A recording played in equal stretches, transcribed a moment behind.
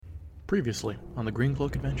Previously on the Green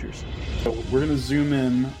Cloak Adventures. So we're going to zoom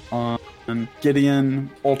in on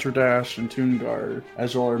Gideon, Ultradash, and Toongar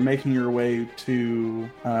as you all are making your way to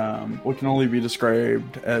what can only be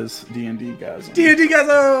described as DNDGASM.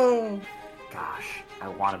 DNDGASM! Gosh, I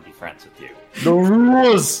want to be friends with you. No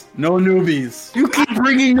rules! No newbies! You keep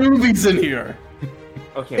bringing newbies in here!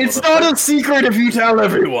 Okay, It's not a secret if you tell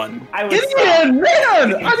everyone! Gideon,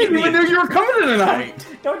 man! I didn't even know you were coming tonight!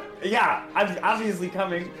 Yeah, I'm obviously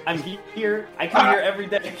coming. I'm here. I come here every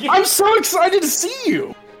day. I'm so excited to see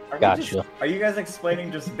you! Gotcha. Are you guys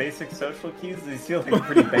explaining just basic social cues? These feel like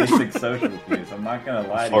pretty basic social cues. I'm not gonna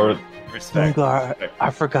lie to you. Respect.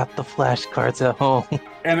 I forgot the flashcards at home.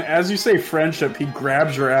 And as you say friendship, he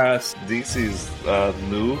grabs your ass. This is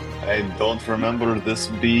new. I don't remember this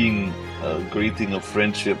being a greeting of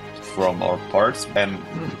friendship from our parts, and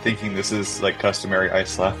thinking this is like customary, I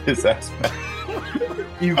slap his ass back.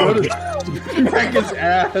 You go to smack his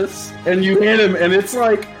ass, and you hit him, and it's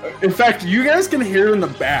like, in fact, you guys can hear it in the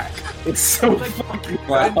back. It's so fucking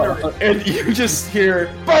loud. And you just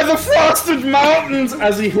hear, "By the frosted mountains,"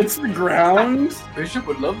 as he hits the ground. Bishop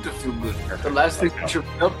would love to feel good. The last thing Bishop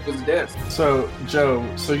felt was death. So, Joe,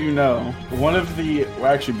 so you know,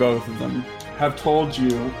 actually both of them, have told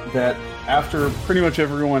you that after pretty much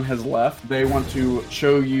everyone has left, they want to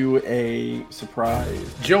show you a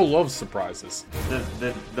surprise. Joe loves surprises.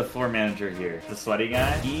 The floor manager here, the sweaty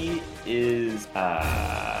guy, he is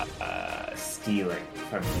stealing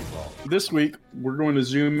from people. This week, we're going to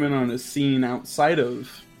zoom in on a scene outside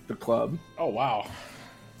of the club. Oh, wow.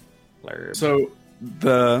 So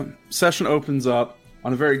the session opens up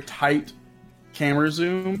on a very tight camera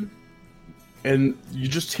zoom, and you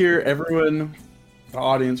just hear everyone, the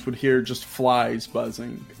audience would hear just flies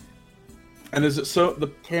buzzing. And as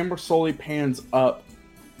the camera slowly pans up,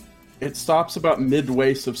 it stops about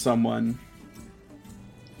mid-waist of someone,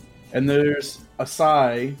 and there's a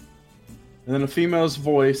sigh, and then a female's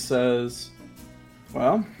voice says,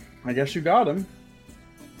 "Well, I guess you got him.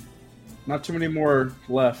 Not too many more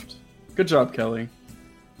left. Good job, Kelly."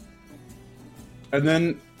 And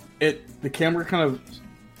then the camera kind of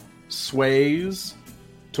sways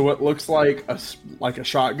to what looks like a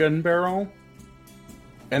shotgun barrel,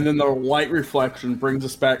 and then the light reflection brings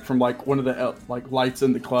us back from like one of the lights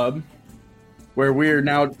in the club, where we are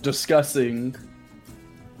now discussing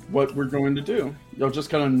what we're going to do. You'll just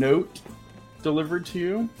got a note delivered to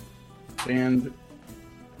you, and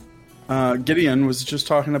Gideon was just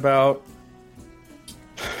talking about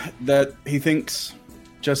that he thinks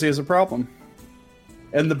Jesse has a problem.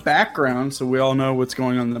 In the background, so we all know what's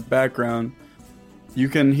going on in the background, you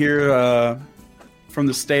can hear from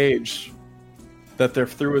the stage that they're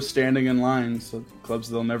through with standing in line, so clubs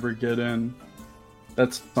they'll never get in.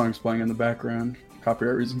 That song's playing in the background.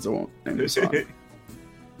 Copyright reasons, I won't name the song.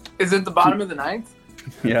 Is it the bottom of the ninth?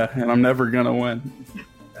 Yeah, and I'm never gonna win.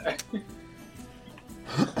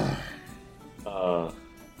 What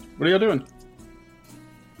are y'all doing?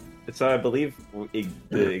 So I believe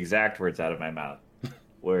the exact words out of my mouth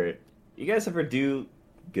were, "You guys ever do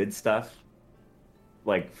good stuff,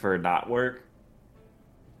 like for not work?"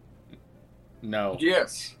 No.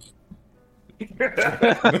 Yes.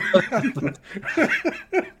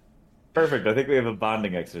 Perfect. I think we have a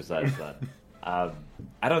bonding exercise then. I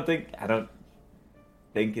don't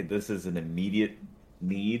think this is an immediate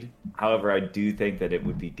need. However, I do think that it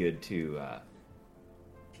would be good to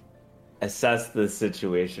assess the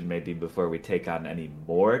situation maybe before we take on any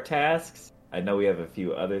more tasks. I know we have a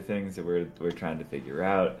few other things that we're trying to figure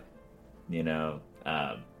out. You know,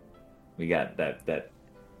 we got that.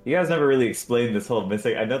 You guys never really explained this whole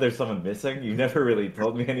missing. I know there's someone missing. You never really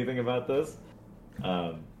told me anything about this.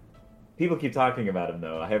 People keep talking about him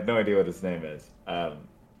though. I have no idea what his name is.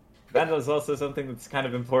 That is also something that's kind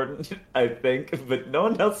of important, I think. But no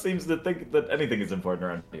one else seems to think that anything is important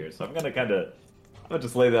around here. So I'm gonna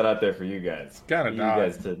just lay that out there for you guys. Gotta you die.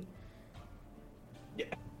 guys to.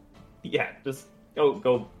 Yeah. Just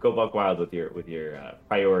go buck wild with your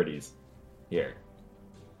priorities here.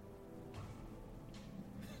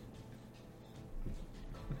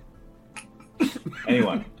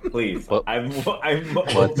 Anyone, please. I'm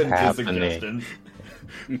open to suggestions.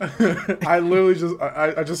 I literally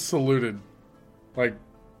I just saluted. Like,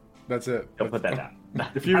 that's it. Don't put that down.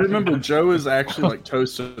 If you remember, Joe is actually like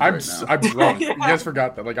toasted I'm right now. I'm drunk. You guys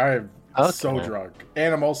forgot that. Like, I am so Okay. drunk,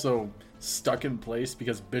 and I'm also stuck in place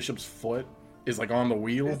because Bishop's foot is like on the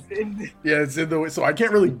wheel. Yeah, it's in the way, so I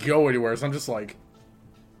can't really go anywhere. So I'm just like,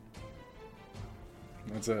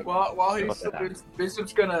 that's it. While he's sleeping,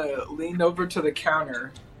 Bishop's gonna lean over to the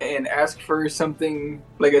counter and ask for something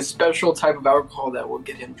like a special type of alcohol that will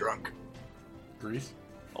get him drunk. Grease.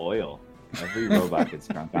 Oil. Every robot gets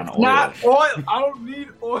drunk on oil. Not oil. I don't need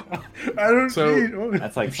oil. I don't So- need oil.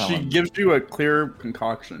 That's like She someone. gives you a clear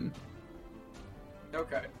concoction.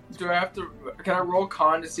 Okay. Do I have to? Can I roll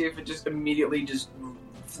con to see if it just immediately just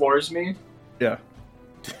floors me? Yeah.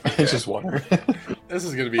 It's just water. This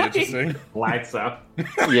is gonna be interesting. Lights up.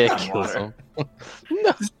 Yeah, On kills water. him.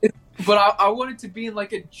 But I want it to be in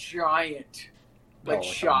like a giant, like like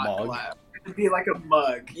a shot mug? glass. It'd be like a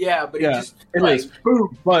mug. Yeah, but Yeah, it just it like is.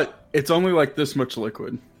 boom. But it's only like this much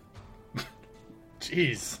liquid.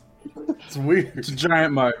 Jeez, it's weird. It's a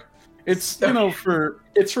giant mug. It's for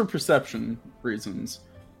perception reasons.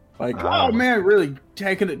 Like, oh man, really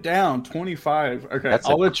taking it down. 25. Okay, That's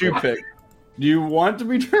I'll a let you pick. Do you want to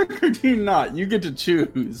be drunk or do you not? You get to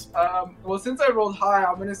choose. Well, since I rolled high,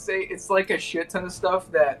 I'm gonna say it's like a shit ton of stuff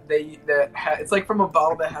it's like from a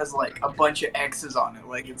bottle that has like a bunch of X's on it.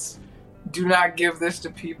 Like it's, do not give this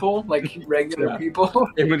to people, like regular Yeah. people.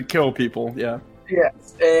 It would kill people. Yeah.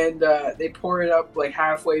 Yes, and they pour it up like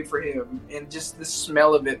halfway for him, and just the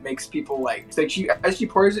smell of it makes people like. It's like as she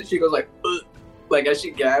pours it, she goes like, ugh, like as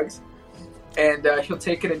she gags, and he'll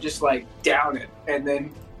take it and just like down it, and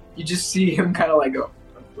then you just see him kind of like go.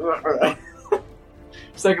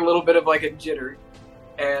 It's like a little bit of like a jitter,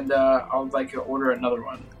 and I'll like order another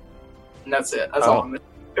one, and that's it. That's all I'm gonna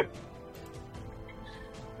do.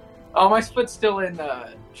 Oh, my foot's still in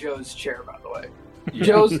Joe's chair, by the way.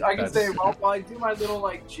 Joe's, I can say, while I do my little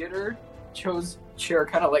like jitter, Joe's chair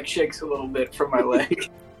kind of like shakes a little bit from my leg.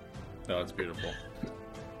 No, it's beautiful.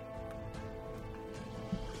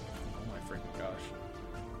 Oh my freaking gosh.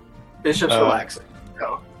 Bishop's relaxing.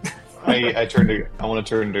 Go. I want to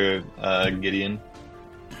turn to Gideon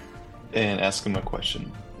and ask him a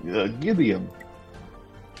question. Gideon,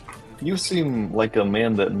 you seem like a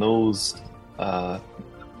man that knows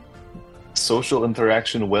social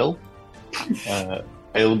interaction well.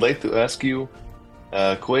 I would like to ask you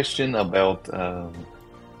a question about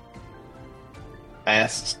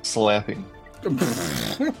ass slapping. I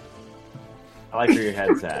like where your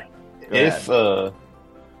head's at. Go ahead.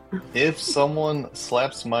 If someone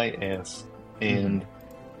slaps my ass and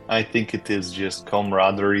I think it is just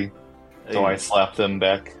camaraderie, so I slap them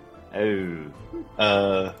back, would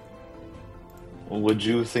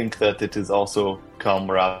you think that it is also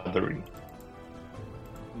camaraderie?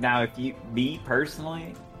 Now, me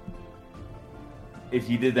personally, if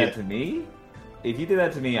you did that to me,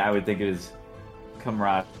 I would think it is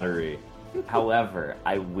camaraderie. However,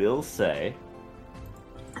 I will say,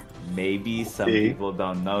 maybe some people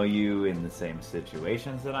don't know you in the same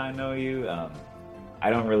situations that I know you. I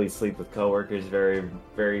don't really sleep with coworkers very,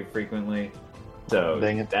 very frequently, so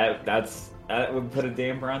that would put a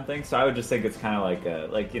damper on things. So I would just think it's kind of like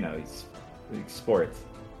like sports,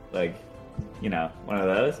 like. One of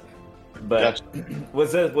those. But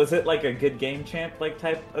was it like a good game champ like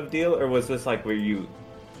type of deal, or was this like were you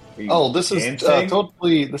this is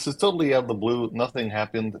totally out of the blue. Nothing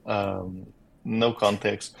happened. No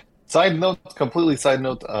context. Completely side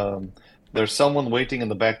note. There's someone waiting in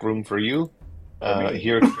the back room for you.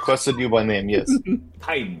 He requested you by name. Yes.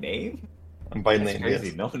 By name? By That's name. crazy.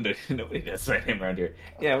 Yes. Nobody does my name around here.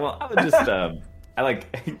 Yeah. Well, I would just I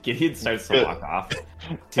like Gideon starts to walk off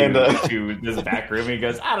to this back room. He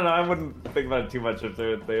goes, I don't know. I wouldn't think about it too much if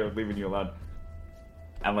they were leaving you alone.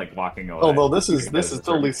 I'm like walking away. Oh no, this is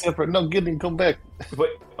totally separate. No, Gideon, come back. Wait,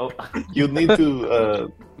 oh. You need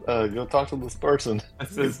to go talk to this person.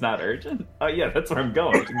 This is not urgent. Oh yeah, that's where I'm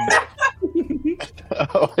going.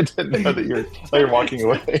 Oh, I didn't know that you're walking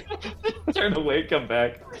away. Turn away, come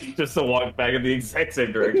back, just to walk back in the exact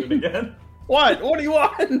same direction again. What? What do you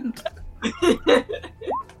want?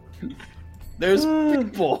 There's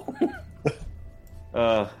people.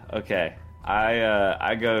 Okay.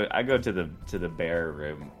 I go to the bear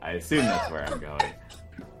room. I assume that's where I'm going.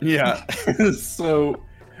 Yeah. So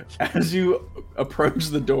as you approach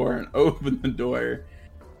the door and open the door,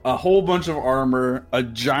 a whole bunch of armor, a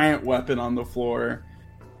giant weapon on the floor,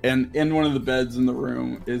 and in one of the beds in the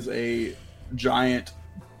room is a giant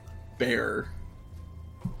bear.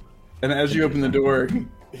 And as you open the door,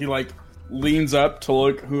 he like leans up to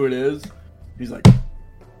look who it is. He's like,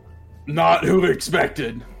 not who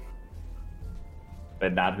expected.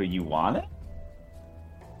 But not who you wanted?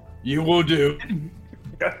 You will do.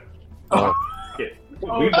 Oh,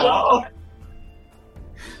 We no.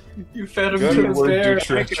 You fed him to his bear.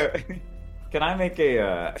 Can I make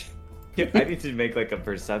a I need to make like a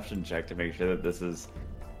perception check to make sure that this is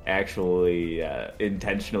actually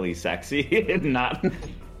intentionally sexy and not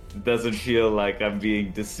doesn't feel like I'm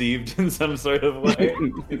being deceived in some sort of way.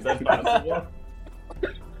 Is that possible?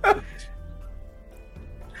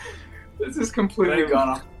 This is completely gone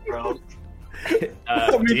off the rails.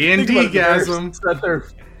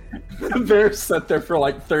 DNDGASM. They're set there for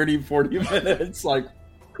like 30, 40 minutes. Like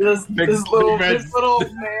this little big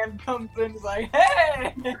man comes in and is like,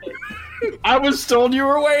 "Hey, I was told you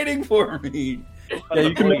were waiting for me." Yeah,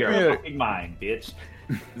 you can make your me a- fucking mind, bitch.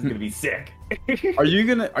 This is gonna be sick. Are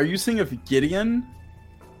you seeing if Gideon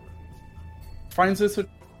finds this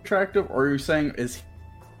attractive, or are you saying is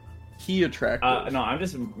he attractive? No, I'm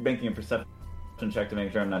just making a perception check to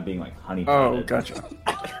make sure I'm not being like honey. Oh, gotcha.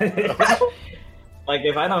 Like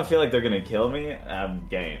if I don't feel like they're gonna kill me, I'm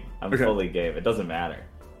game. I'm Okay. fully game. It doesn't matter.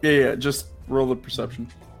 Yeah, just roll the perception.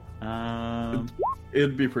 Um,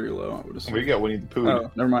 It'd be pretty low, I would assume. We got Winnie the Pooh.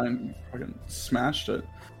 Oh, never mind. Fucking smashed it.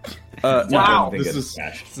 I Wow. don't think This it's is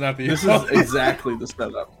smashed. It's not the. this is exactly the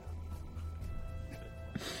setup.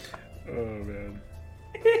 Oh man.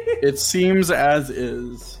 It seems as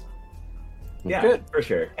is. Yeah, Good. for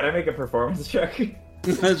sure. Can I make a performance check?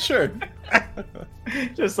 Sure.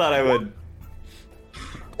 Just thought I would.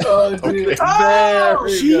 oh, dude, Okay. oh,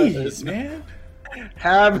 Very Jeez, good. man.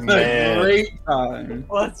 Have a Man. great time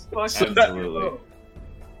let's fucking Absolutely. go.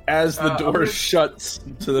 as the I'm door gonna- shuts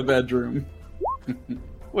to the bedroom.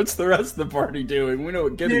 What's the rest of the party doing? We know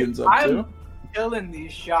what Gideon's Dude, up I'm to. killing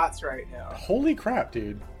these shots right now. Holy crap,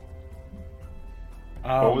 dude.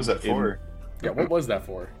 What was that for? Yeah, what was that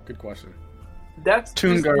for? Good question. That's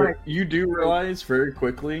just Toongar, my- you do realize very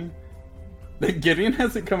quickly that Gideon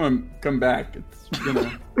hasn't come back. It's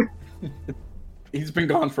he's been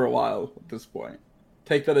gone for a while at this point.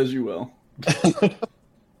 Take that as you will.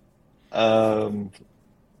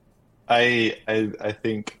 I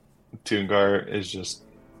think Toongar is just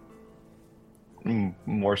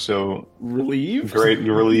more so Relieved? greatly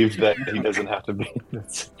relieved that he doesn't have to be in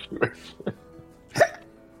that situation.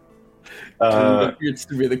 Toongar gets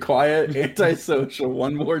to be the quiet, antisocial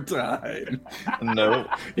one more time. No,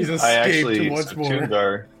 He's I escaped actually once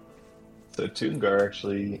more. Toongar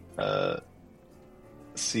actually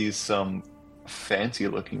sees some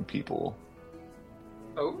fancy-looking people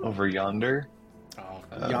Oh, over yonder. Oh,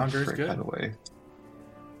 yonder's frick, good.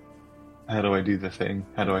 How do I do the thing?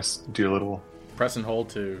 How do I do a little? Press and hold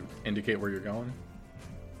to indicate where you're going.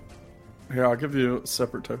 Here, I'll give you a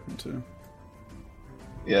separate token too.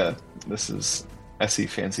 Yeah, I see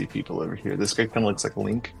fancy people over here. This guy kind of looks like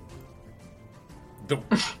Link. The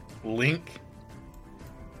link.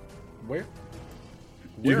 Where?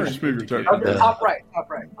 You can Where just are move your indicated? token. okay, top right, top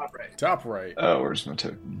right, top right. Top right. Oh, where's my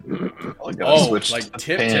token? I gotta Oh, switch like to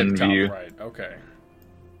tip pan top view. right. Okay.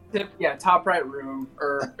 Yeah, top right room,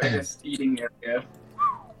 or I guess eating area.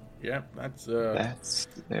 Yeah, that's That's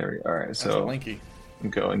there. All right, that's so a linky. I'm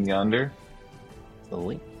going yonder. The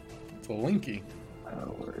link. It's a linky.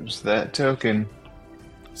 Where's that token?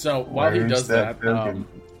 So while he Where's does that that, token?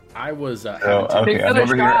 I was. Oh, having to- okay. Take I'm another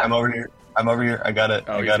over here. shot. I'm over here. I'm over here. I got it.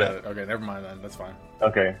 Oh, I he's got it. Okay, never mind then. That's fine.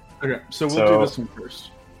 Okay. Okay, so we'll So- do this one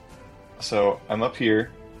first. So I'm up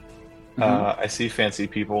here. Mhm. I see fancy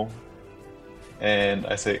people, and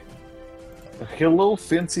I say, "Hello,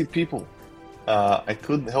 fancy people." I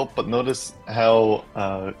couldn't help but notice how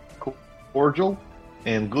cordial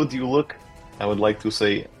and good you look. I would like to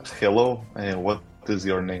say hello, and what is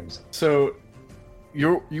your names? So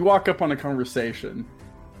you walk up on a conversation,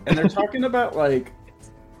 and they're talking about like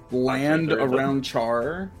land around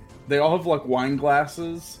Char. They all have like wine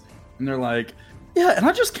glasses, and they're like, "Yeah," and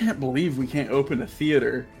I just can't believe we can't open a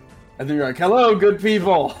theater. And then you're like, "Hello, good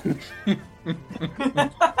people."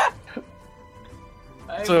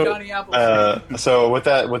 I'm So, Johnny Appleseed. So with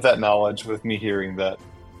that knowledge, with me hearing that,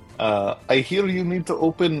 I hear you need to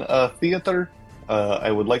open a theater.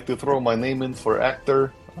 I would like to throw my name in for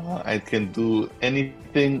actor. I can do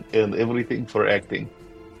anything and everything for acting.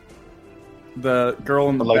 The girl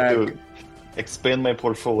in the I'd like back to expand my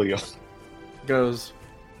portfolio. goes,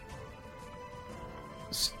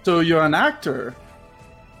 "So you're an actor?"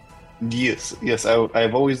 Yes.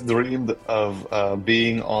 I've always dreamed of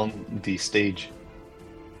being on the stage.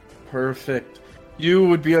 Perfect. You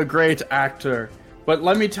would be a great actor. But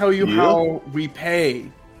let me tell you Yeah? how we pay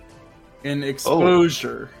in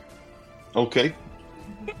exposure. Okay.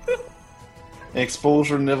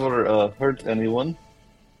 Exposure never hurt anyone.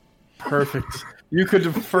 Perfect. You could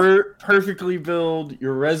perfectly build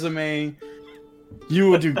your resume. You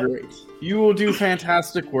will do great. You will do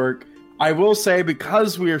fantastic work. I will say,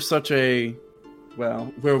 because we are such a,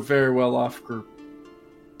 well, we're a very well off group,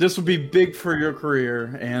 this will be big for your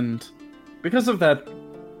career, and because of that,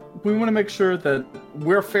 we want to make sure that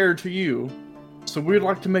we're fair to you. So we'd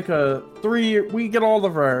like to make a 3-year, we get all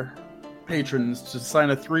of our patrons to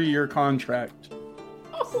sign a 3-year contract.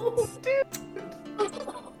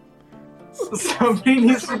 Somebody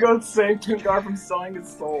needs to go save Tungar from selling his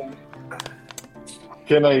soul.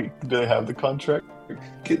 Do I have the contract?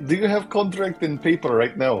 Do you have contract in paper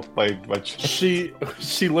right now? She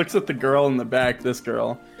looks at the girl in the back. This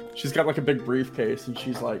girl, she's got like a big briefcase, and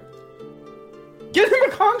she's like, "Get him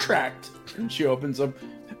a contract." And she opens up.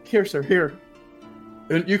 Here, sir. Here.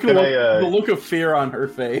 And you can look the look of fear on her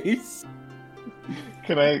face.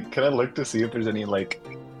 Can I look to see if there's any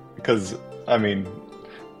because I mean,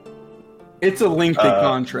 it's a lengthy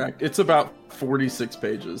contract. It's about 46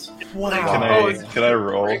 pages. Wow. Can I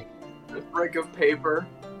roll? A brick of paper.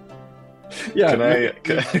 Yeah. Can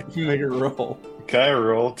I make a roll? Can I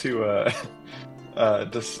roll to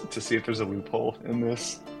just to see if there's a loophole in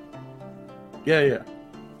this? Yeah.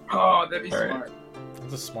 Oh, that'd be All smart. right.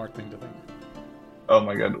 That's a smart thing to think. Oh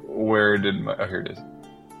my god, where did my... Oh, here it is.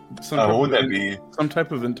 What would that be? Some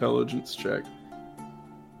type of intelligence check.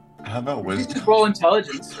 How about You wisdom? just roll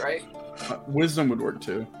intelligence, right? Wisdom would work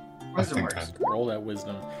too. Wisdom think works. Roll that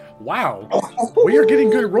wisdom. Wow. We are getting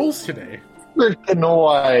good rolls today. Freaking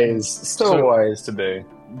wise. So wise today.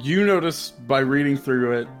 You notice by reading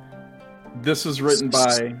through it, this is written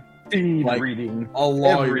by Speed like, reading a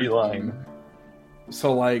lawyer. every line.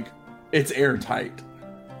 So it's airtight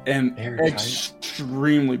and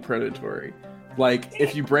extremely predatory. Like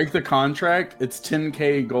if you break the contract, it's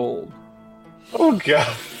 10k gold Oh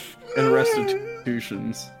god. in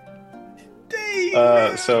restitutions.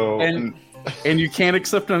 And And you can't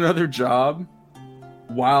accept another job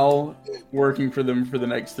while working for them for the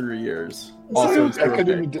next 3 years. Also, I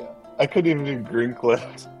couldn't even do green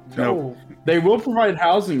clips. No. They will provide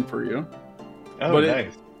housing for you. Oh, But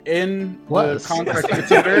nice. In Plus. the contract,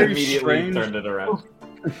 it's a very Immediately strange. turned it around.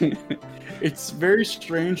 It's very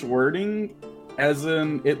strange wording, as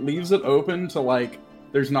in it leaves it open to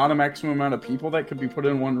there's not a maximum amount of people that could be put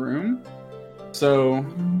in one room. So,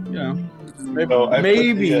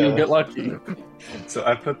 maybe you'll get lucky. So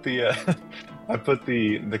I put the I put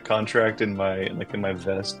the contract in my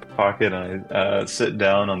vest pocket, and I sit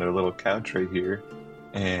down on their little couch right here,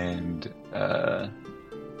 and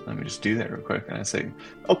let me just do that real quick. And I say,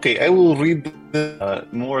 okay, I will read this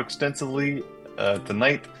more extensively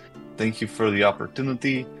tonight. Thank you for the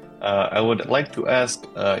opportunity. I would like to ask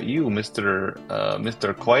you, Mr.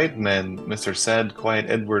 Quiet Man, Mr. Sad Quiet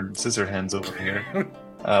Edward Scissorhands over here,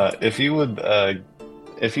 if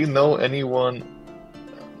you know anyone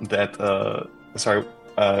that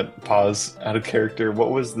pause out of character. What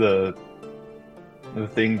was the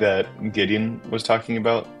thing that Gideon was talking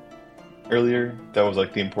about earlier? That was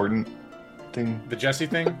the important thing. The Jesse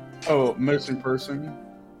thing? Oh, missing person.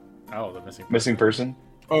 Oh, the Missing person.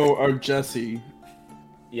 Oh, Jesse.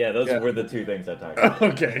 Yeah, those were the two things I talked about.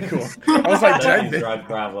 Okay, cool. I was like, Jesse's drug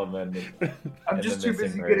problem and I'm just the too busy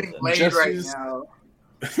missing getting person. laid Jesse's- right now.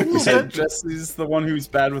 You said Jesse's the one who's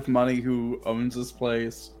bad with money, who owns this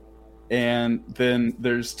place, and then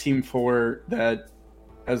there's Team 4 that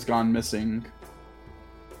has gone missing.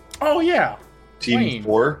 oh yeah. Team Wayne.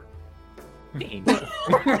 4.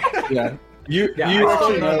 Yeah, you I actually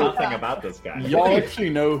still know know. nothing about this guy. Y'all actually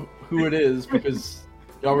know who it is because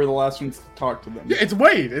y'all were the last ones to talk to them. Yeah, it's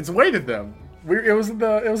Wade. It's Wade at them. It was at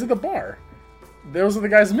the bar. Those are the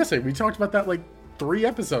guys missing. We talked about that 3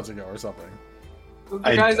 episodes ago or something. The Oh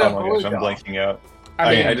guys that my bullied gosh, I'm y'all. blanking out.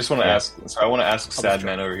 I mean, I just want to ask. So I want to ask I'll just Sad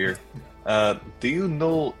Man over here. Do you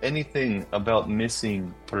know anything about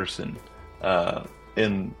missing person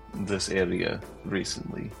in this area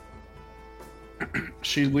recently?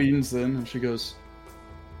 She leans in and she goes,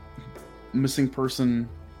 "Missing person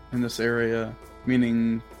in this area,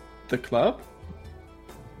 meaning the club?"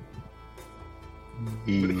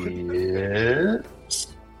 Yeah.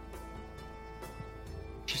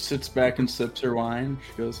 She sits back and sips her wine.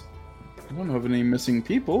 She goes, "I don't know of any missing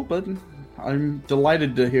people, but I'm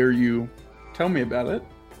delighted to hear you tell me about it."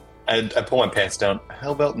 I pull my pants down.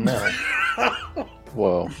 How about now?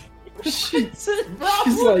 Whoa. She's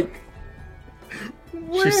like,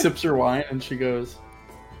 she sips her wine and she goes,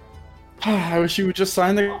 "I wish you would just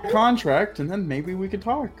sign the contract and then maybe we could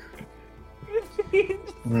talk." I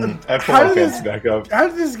pull How my did pants this- back up. How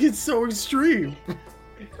did this get so extreme?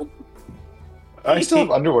 I still have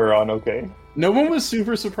underwear on. Okay. No one was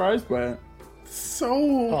super surprised by it. So,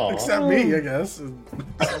 Aw. except me, I guess, and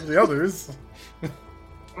some of the others.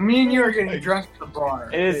 Me and you are getting drunk at the bar.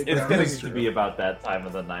 It's Yeah, getting that's to true. be about that time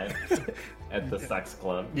of the night at the sex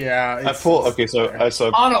club. Yeah, I pull. Okay, so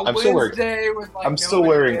On a I'm still wearing. Wednesday with I'm still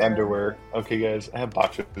wearing underwear. Okay, guys, I have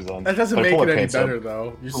boxers on. that doesn't I make pull it my any pants up. better,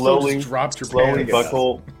 though. You Slowly- still just dropped your slowly pants.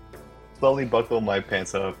 slowly buckle my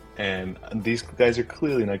pants up, and these guys are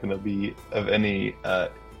clearly not going to be of any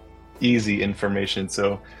easy information.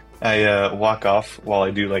 So I walk off while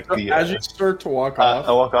I do like So the. as you start to walk I off,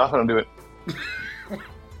 walk off and I do it.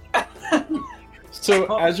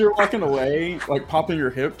 so as you're walking away, like popping your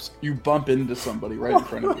hips, you bump into somebody right in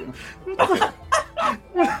front of you.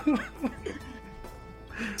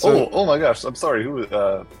 So oh my gosh! I'm sorry. Who?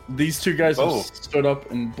 these two guys Oh. just stood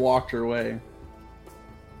up and blocked your way.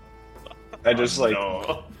 I just like.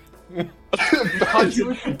 No. Because you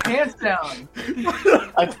with your pants down.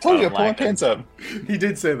 I told you I don't pulled my like it. pants up. He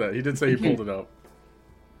did say that. He did say he pulled it up.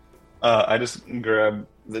 I just grab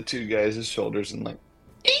the two guys' shoulders and like.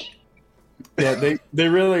 Yeah, they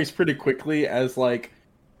realize pretty quickly as like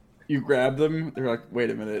you grab them, they're like, wait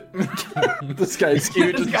a minute, this guy's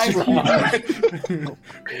huge This and guy's strong.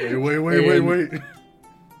 Wait.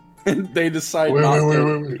 And they decide Wait.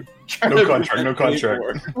 try No to contract, no protect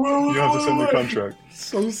contract. anymore. You have to send the contract.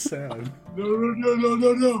 So sad.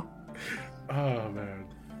 No. Oh man.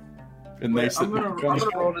 And they Wait, sit I'm gonna back on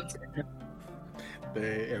the roll the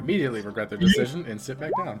They immediately regret their decision and sit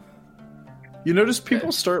back down. You notice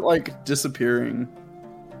people start like disappearing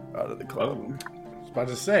out of the club. I was about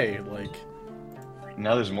to say, like,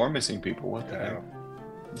 Now there's more missing people. What the yeah. heck?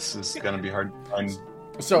 This is gonna be hard to find.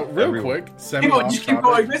 So real Everyone. quick, semi People off just keep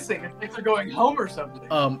going missing. It's like they're going home or something.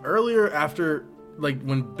 Earlier after, like,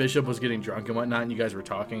 when Bishop was getting drunk and whatnot, and you guys were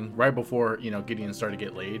talking, right before, Gideon started to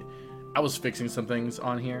get laid, I was fixing some things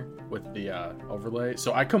on here with the overlay,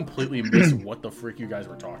 so I completely missed what the frick you guys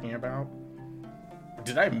were talking about.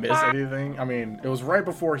 Did I miss anything? I mean, it was right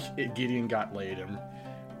before Gideon got laid and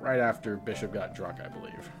right after Bishop got drunk, I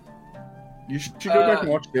believe. You should go back and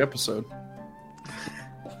watch the episode.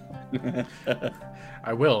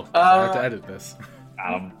 I will. I have to edit this.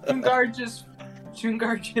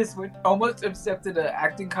 Chungar just almost accepted an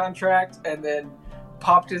acting contract and then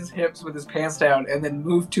popped his hips with his pants down and then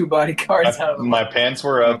moved two bodyguards out of the My pants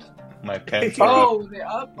were up. My pants were up. Oh, they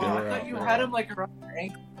up? Oh, Yeah, I thought you yeah. had them like around your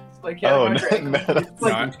ankles. Like, yeah, around your ankles. no, It's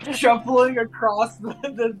like shuffling across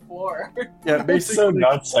the floor. Yeah, That's basically. so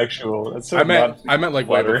not sexual. That's so I meant not like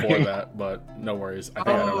way flattering. before that, but no worries. I think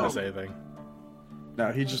I don't miss anything.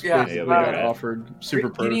 No, he just Yeah, basically yeah, got yeah. offered super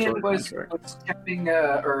Gideon predatory was contract. having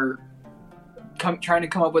trying to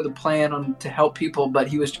come up with a plan to help people, but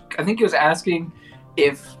I think he was asking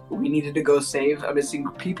if we needed to go save a missing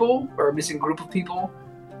people or a missing group of people.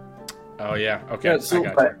 Oh yeah, okay. Yeah, so,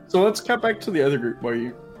 I got you. so let's cut back to the other group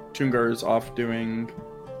where Chungar is off doing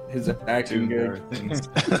his acting gig. things.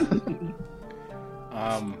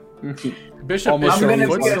 Bishop, Almost is I'm your gonna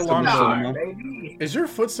foot be a still on star, the baby. Is your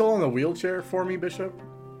foot still on the wheelchair for me, Bishop?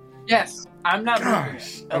 Yes, I'm not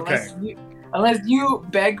Gosh, moving it. Unless you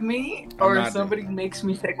beg me I'm or not somebody makes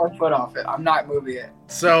me take my foot off it. I'm not moving it.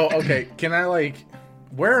 So okay, can I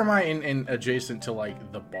where am I in adjacent to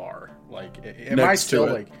like the bar? Like, am I Next to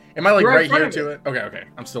still it. am I like You're in right front here of to it? Okay,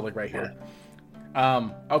 I'm still like right here.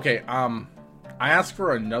 Okay, I asked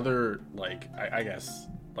for another I guess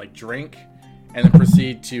drink, and then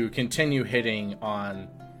proceed to continue hitting on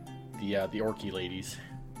the orky ladies.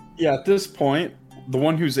 Yeah, at this point, the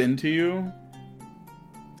one who's into you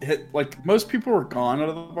most people were gone out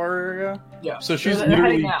of the bar area. Yeah. So she's They're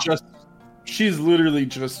heading literally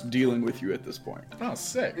just dealing with you at this point. Oh,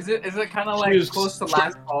 sick. Is it kind of She like is- close to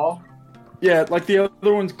last call? Yeah, like the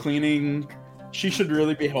other one's cleaning. She should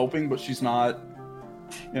really be helping, but she's not.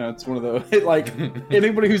 It's one of those like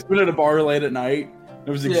anybody who's been at a bar late at night. It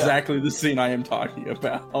was Yeah. exactly the scene I am talking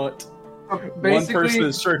about. One Basically, person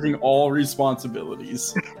is taking all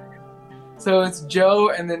responsibilities. so it's Joe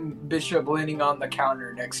and then Bishop leaning on the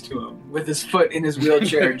counter next to him with his foot in his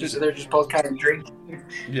wheelchair. They're just both kind of drinking.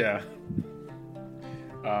 Yeah.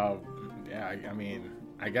 Yeah. I mean,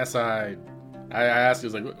 I guess I asked. He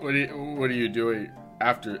was like, "What are you doing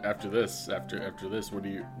after this? After this, what do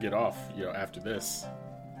you get off? After this?"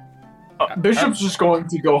 Bishop's just going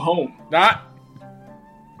to go home. Not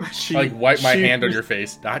She, wipe my she- hand on your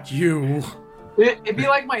face. Not you. It'd be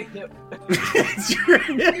like my hip.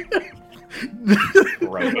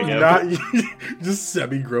 Groping him. Not you. Just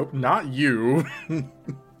semi-grope. Not you.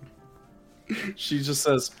 She just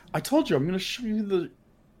says, "I told you, I'm going to show you the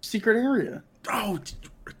secret area." Oh,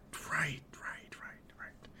 right.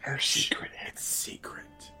 Her secret. It's secret.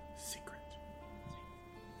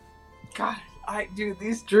 God, dude,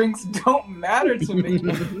 these drinks don't matter to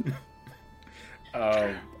me.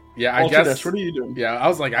 Yeah, I Ultra guess. Dash, what are you doing? Yeah, I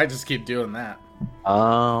was like, I just keep doing that.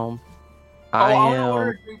 I'll order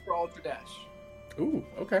a drink for Ultra Dash. Ooh,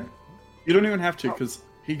 okay. You don't even have to because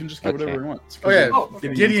he can just get Okay. whatever he wants. Oh yeah, Oh,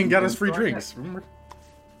 okay. Gideon got us free Go ahead. drinks. Remember?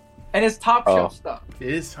 And it's top Oh. shelf stuff. It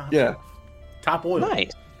is top. Yeah, Top oil.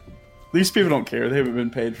 Nice. these people don't care. They haven't been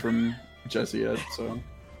paid from Jesse yet, so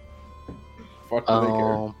fuck do they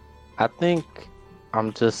care. I think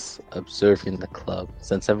I'm just observing the club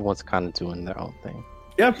since everyone's kind of doing their own thing.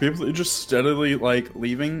 Yeah, people are just steadily like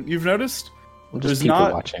leaving. You've noticed I'm just there's people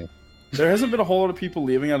not watching. there hasn't been a whole lot of people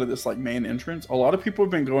leaving out of this like main entrance. A lot of people have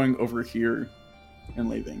been going over here and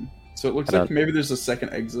leaving. So it looks like maybe there's a second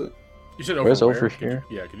exit. You said over Where's where? over here?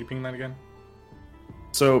 Yeah, could you ping that again?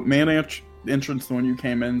 So main entrance, the one you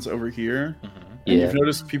came in, is over here. Mm-hmm. And Yeah. you've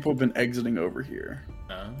noticed people have been exiting over here.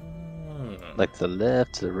 Oh. Like to the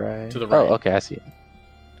left, to the right. To the right. Oh, okay, I see it.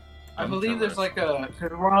 I believe there's like a.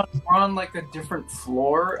 Cause we're on like a different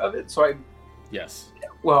floor of it, so Yes.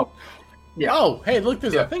 well, yeah. Oh, hey, look,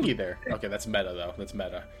 there's Yeah. a thingy there. Okay, that's meta though. That's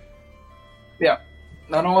meta. I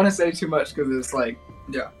don't want to say too much because it's like,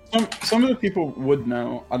 yeah. Some of the people would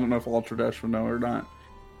know. I don't know if Ultra Dash would know or not.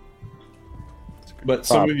 But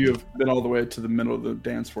some of you have been all the way to the middle of the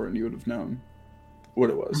dance floor and you would have known what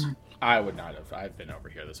it was. I would not have. I've been over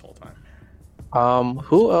here this whole time.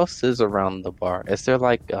 Who else is around the bar? Is there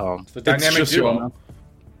like It's the dynamic just you duo.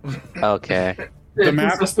 okay. The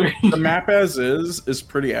map, It's just three. the map as is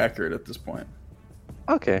pretty accurate at this point.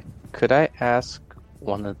 Okay. Could I ask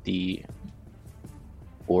one of the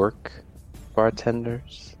orc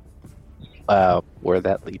bartenders where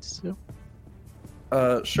that leads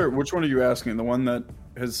to? Sure. Which one are you asking? The one that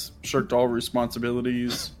has shirked all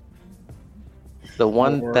responsibilities? The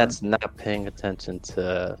one Or- that's not paying attention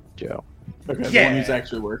to Joe. Okay, the Yeah. one who's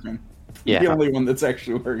actually working. Yeah. The only one that's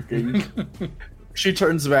actually working. She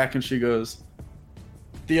turns back and she goes,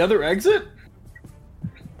 "The other exit?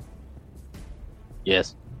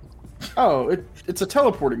 Yes. Oh, it's a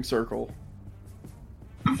teleporting circle.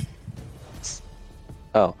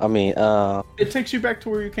 Oh, I mean, It takes you back to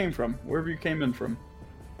where you came from, wherever you came in from.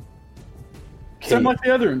 Same like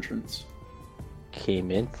the other entrance.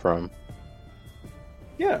 came in from.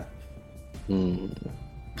 Yeah.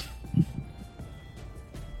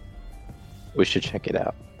 We should check it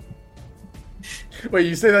out. Wait,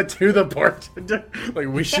 you say that to the bartender? Like,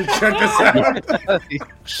 we should check this out.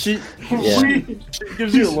 She Yeah. she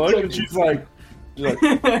gives you a look and she's like,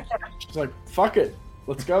 fuck it,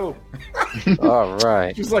 let's go. All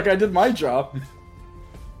right. She's like, I did my job.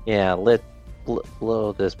 Yeah,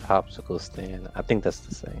 blow this popsicle stand. I think that's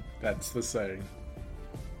the saying. That's the saying.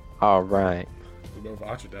 All right. I don't know if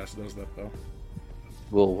Atradash knows that, though.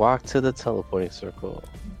 We'll walk to the teleporting circle.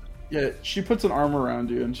 Yeah, she puts an arm around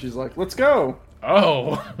you and she's like, let's go.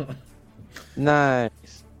 Oh!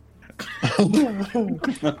 Nice.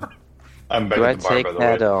 I'm back Do I at the bar, take by the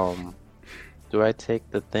that? way. Do I take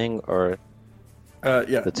the thing or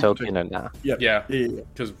Yeah. the token or not? Yeah. Yeah.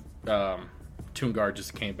 Because Toongar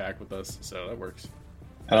just came back with us, so that works.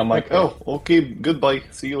 And I'm like, oh, okay, goodbye.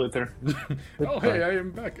 See you later. Oh, hey, I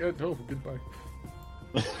am back. Oh, goodbye.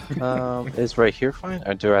 Is right here fine,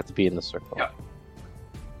 or do I have to be in the circle? Yeah.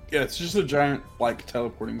 Yeah, it's just a giant, like,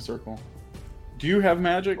 teleporting circle. Do you have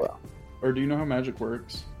magic? Well. Or do you know how magic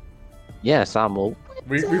works? Yes, I'm a.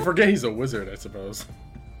 We forget he's a wizard, I suppose.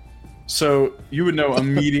 So, you would know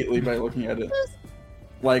immediately by looking at it.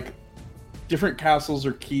 Like, different castles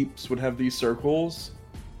or keeps would have these circles.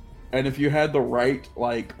 And if you had the right,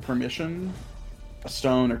 like, permission, a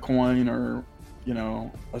stone or coin or, you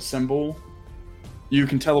know, a symbol, you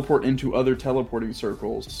can teleport into other teleporting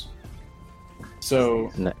circles.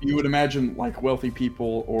 So, Nice. you would imagine, like, wealthy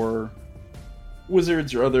people or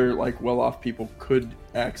wizards or other, like, well-off people could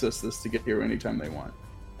access this to get here anytime they want.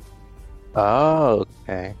 Oh,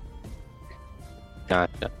 okay.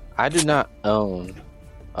 Gotcha. I do not own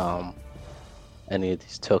any of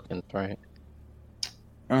these tokens, right?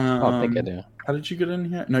 I don't think I do. How did you get in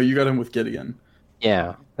here? No, you got in with Gideon.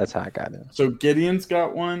 Yeah, that's how I got in. So Gideon's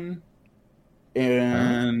got one,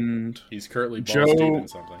 and He's currently Joe- balls deep in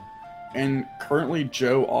something. and currently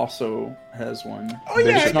Joe also has one. Oh,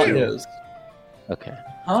 yeah, It's I not do. his. Okay.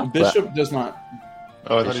 Huh? Bishop does not.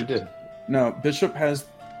 Oh, I thought you did. No, Bishop has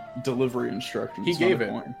delivery instructions. He not gave a it.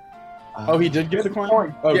 coin. Oh, he did give the coin.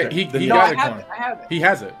 Coin. Okay. Yeah, he then No, got I a have coin. it. I have it. He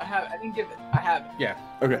has it. I didn't give it. I have it.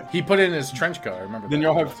 Okay. He put it in his trench coat. I remember. Then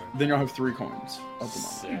that. y'all have 3 coins at the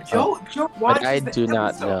moment. Sick. Joe But watches I the do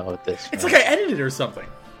not episode. know this. It's right? like I edited or something.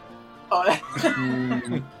 Oh,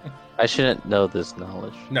 Mm, I shouldn't know this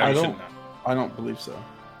knowledge. No, I you don't- shouldn't know. I don't believe so.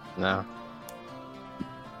 No.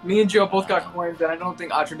 me and Joe both got coins, and I don't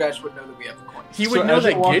think Atradash would know that we have the coins. He So would know as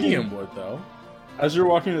you're that walking- Gideon would, though. As you're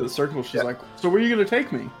walking to the circle, she's Yeah. like, "So where are you going to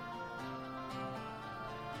take me?"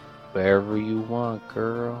 Wherever you want,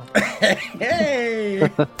 girl. Hey!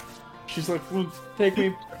 She's like, "Well, take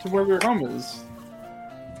me to where your home is."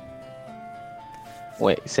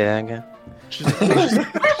 Wait, say that again.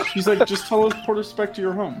 She's like, just teleport us back to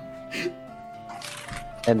your home.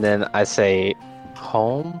 And then I say,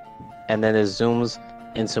 home? and then it zooms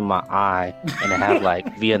into my eye, and it have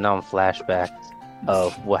like Vietnam flashbacks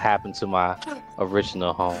of what happened to my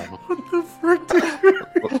original home. What the frick,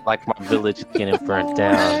 dude? Like my village getting burnt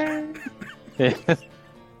down. I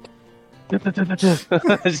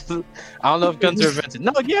don't know if guns are invented.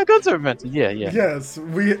 No, yeah, guns are invented. Yeah. Yes,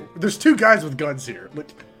 there's two guys with guns here. Look.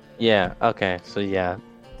 Yeah, okay, so yeah.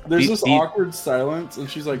 There's this awkward silence, and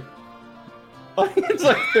she's like, it's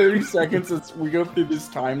like 30 seconds as we go through this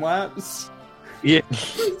time lapse. Yeah.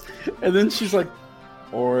 And then she's like,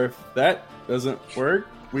 or if that doesn't work,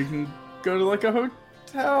 we can go to like a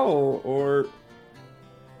hotel, or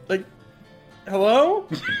like, hello?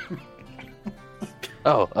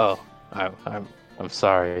 Oh, I'm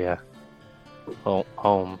sorry, yeah.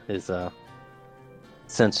 Home is a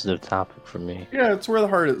sensitive topic for me. Yeah, it's where the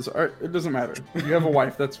heart is. It doesn't matter. You have a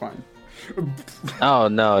wife, that's fine. Oh,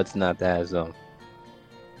 no, it's not that. It's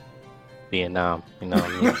Vietnam, you know what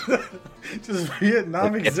I mean? Does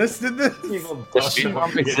Vietnam exist in this? Does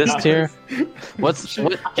Vietnam exist here? What's in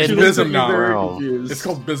Bism Nam? realm? It's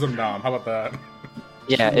called Bism Nam. How about that?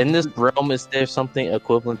 Yeah, in this realm, is there something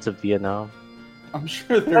equivalent to Vietnam? I'm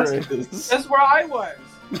sure there is. That's where I was.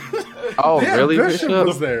 Oh, Yeah, really, Bishop Bishop?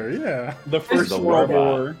 was there, yeah. The First The World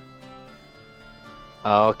robot. War.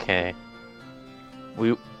 Oh, okay.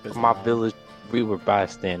 Bism My Nam. village, we were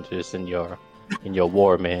bystanders in your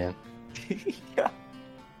war, man.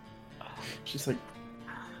 She's like,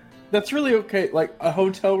 that's really okay. Like a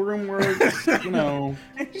hotel room where, you know.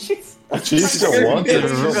 She still wants it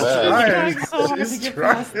real bad. She's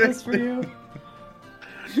trying. for you.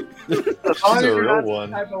 As She's long as a you're real not one.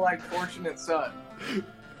 the type of like fortunate son.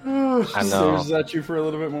 I She know. stares at you for a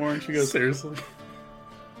little bit more, and she goes, Seriously.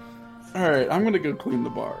 "All right, I'm gonna go clean the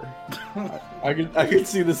bar. I can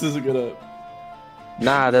see this isn't gonna."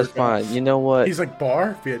 Nah, that's fine. You know what? He's like,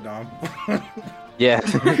 bar? Vietnam. Yeah.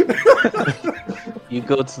 You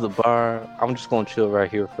go to the bar. I'm just gonna chill right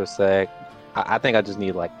here for a sec. I think I just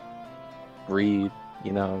need like breathe.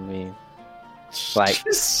 You know what I mean? Like-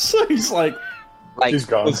 he's like, She's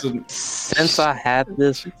gone. listen, Since I had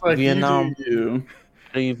this she's like, Vietnam, you.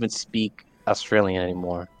 I don't even speak Australian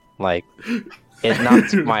anymore. Like, it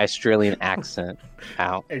knocks my Australian accent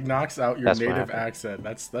out. It knocks out your That's what native happened. accent.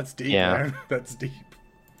 That's deep, Yeah. man. That's deep.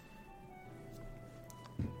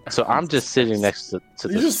 So I'm just sitting next to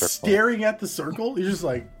You're the just circle. staring at the circle? You're just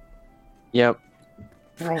like, Yep.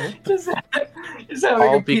 Is bro. that like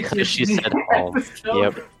All a because she PTSD said home. episode?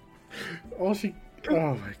 Yep.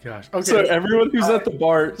 Oh my gosh. Okay. So everyone who's at the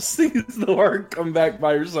bar sees the bar come back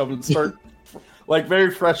by herself and start, like,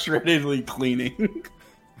 very frustratedly cleaning.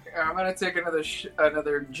 I'm gonna take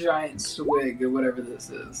another giant swig of whatever this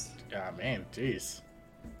is. Yeah, man, jeez.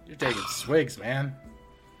 You're taking swigs, man.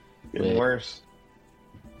 Getting worse.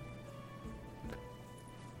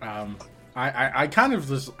 I kind of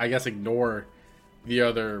just, I guess, ignore the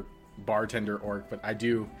other bartender orc, but I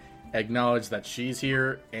do acknowledge that she's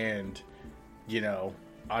here and, you know,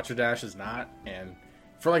 Atradash is not. And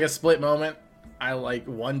for like a split moment, I like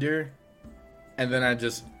wonder, and then I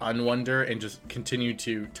just unwonder and just continue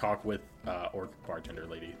to talk with orc bartender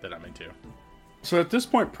lady that I'm into. So at this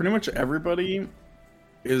point, pretty much everybody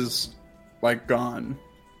is, like, gone.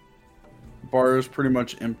 Bar is pretty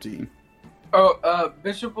much empty. Oh,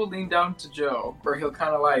 Bishop will lean down to Joe, or he'll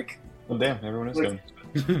kind of like Oh, damn, everyone is gone.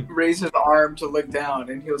 raise his arm to look down,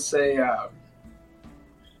 and he'll say,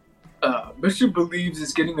 Bishop believes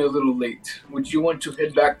it's getting a little late. Would you want to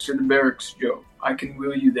head back to the barracks, Joe? I can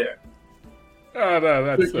wheel you there. Oh, no,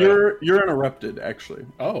 that's... You're interrupted, actually,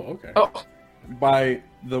 Oh, okay. Oh, by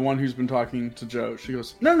the one who's been talking to Joe. She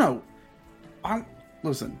goes, No.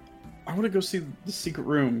 Listen, I want to go see the secret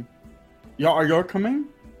room. Are y'all coming?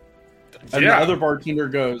 And the other bartender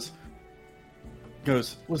goes,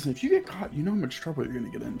 listen, if you get caught, you know how much trouble you're going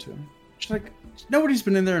to get into. She's like, nobody's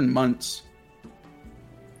been in there in months.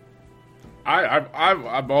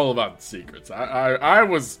 I'm all about secrets. I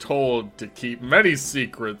was told to keep many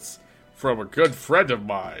secrets from a good friend of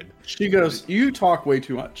mine. She goes, you talk way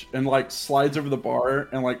too much, and, like, slides over the bar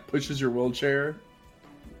and, like, pushes your wheelchair.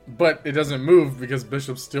 But it doesn't move because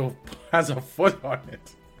Bishop still has a foot on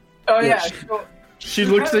it. oh Yeah, yeah. So She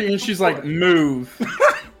looks at you and she's like, move.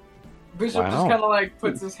 Bishop just Wow. kind of like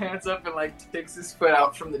puts his hands up and like takes his foot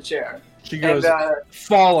out from the chair. She goes, And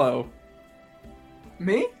follow.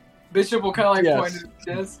 me, Bishop will kind of like Yes. point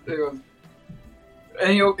at his chest. And he goes-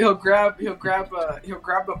 and he'll grab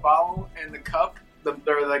the bottle and the cup,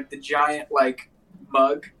 or like the giant like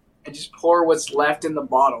mug, and just pour what's left in the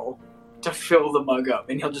bottle to fill the mug up,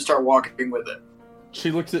 and he'll just start walking with it.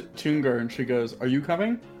 She looks at Tungar and she goes, are you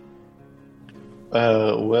coming?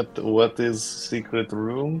 What is secret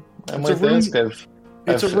room? I might ask.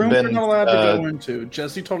 It's a I've room been, we're not allowed to go into.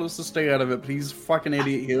 Jesse told us to stay out of it, but he's a fucking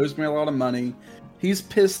idiot. He owes me a lot of money. He's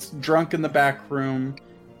pissed drunk in the back room.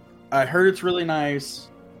 I heard it's really nice.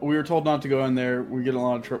 We were told not to go in there. We get a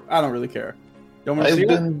lot of trouble. I don't really care. You want me to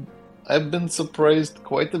see it? I've been surprised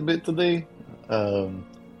quite a bit today.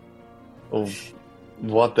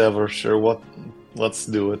 Whatever, sure. Let's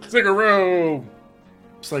do it. Secret room.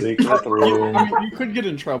 It's like, Secret room. I mean, you could get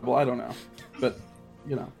in trouble. I don't know, but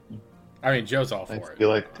you know. I mean, Joe's all for I it. feel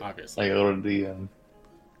like obviously. I already. I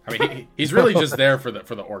mean, he's really just there for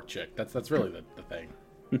the orc chick. That's really the thing.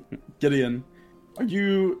 Gideon, are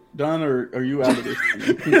you done or are you out of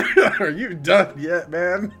this? Are you done yet,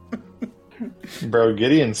 man? Bro,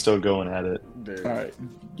 Gideon's still going at it. Dude. All right,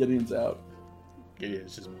 Gideon's out.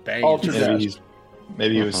 Gideon's just banging.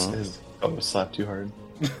 Maybe he was slapped too hard.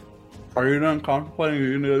 Are you done contemplating are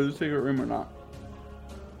you gonna go to the secret room or not?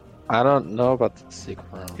 I don't know about the secret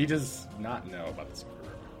room. He does not know about the secret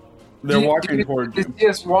room. They're walking toward you.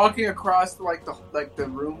 Just walking across the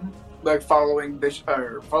room, like following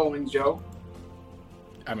Joe.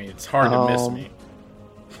 I mean, it's hard to miss me.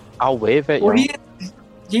 I'll wave at you.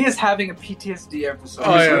 He is having a PTSD episode.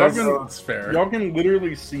 Oh yeah, so that's fair. Y'all can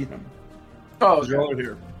literally see him. Oh, y'all are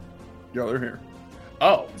here. Y'all are here.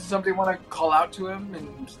 Oh, does somebody want to call out to him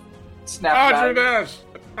and snap Ultra back?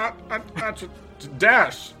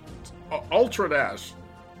 dash, ultra dash,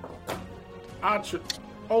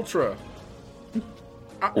 ultra.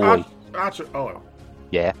 Oi. Oh,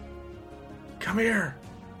 Yeah. come here.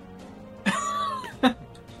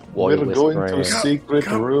 We're going to a whispering. secret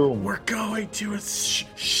room. We're going to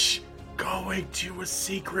going to a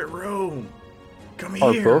secret room. Come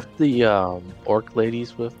Are here. both the orc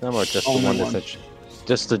ladies with them, or just the Only one one. that's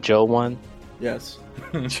just the Joe one? Yes.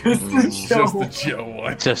 Just the Joe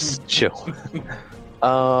one. Just Joe.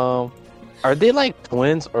 Are they like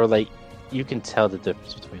twins, or like you can tell the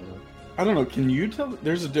difference between them? I don't know. Can you tell?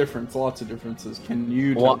 There's a difference. Lots of differences. Can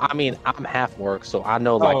you? Well, tell? I mean, I'm half orc, so I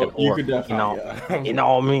know like an you orc. could definitely. Yeah. You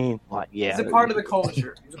know what I mean? Like, yeah, It's a part of the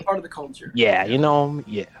culture. yeah, you know,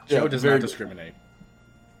 yeah. Joe Yeah, does very not good. discriminate.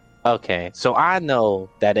 Okay, so I know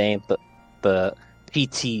that ain't the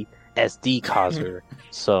PTSD causer.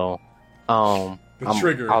 So, The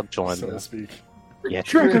trigger, I'll join so them. to speak. Yeah.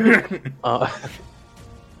 Trigger.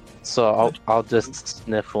 So I'll just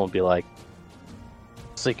sniffle and be like,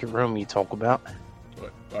 "Secret room you talk about?"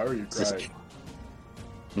 What? Why are you Just- crying?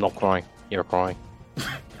 I'm not crying. You're crying.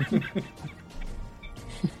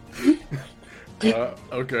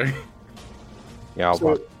 Okay. Yeah, I'll So-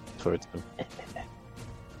 walk towards him.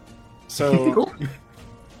 So Cool.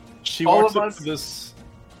 she All walks of up us- to this.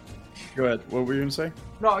 Go ahead. What were you gonna say?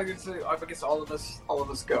 No, I guess all of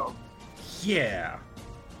us go. Yeah.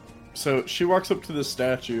 So she walks up to the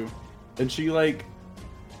statue, and she like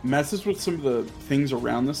messes with some of the things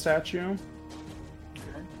around the statue,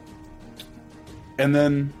 Okay. and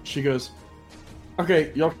then she goes,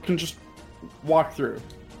 "Okay, y'all can just walk through."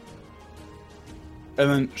 And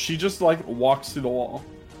then she just like walks through the wall.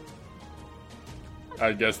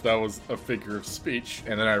 I guess that was a figure of speech,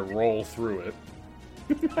 and then I roll through it.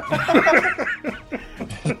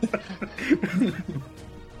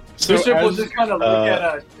 So Bishop will as- just kind of look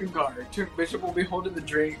at Tungar. Bishop will be holding the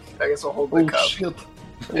drink. I guess I'll hold the Oh cup. shit! And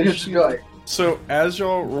Oh he'll just be shit! like, So as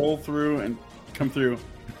y'all roll through and come through,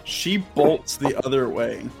 she bolts the other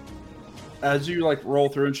way. As you like roll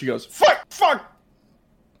through, and she goes, "Fuck!"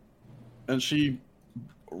 And she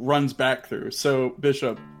runs back through. So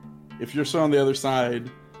Bishop, if you're still on the other side,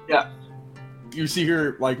 yeah. you see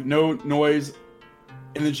her like no noise,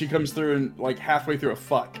 and then she comes through and like halfway through a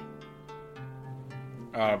fuck.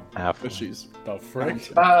 Half. But she's The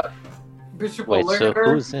frick? Bishop will Wait, look so at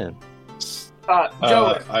her. who's in?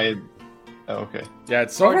 Joe. Okay. Yeah,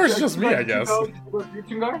 so far it's just me, I guess. You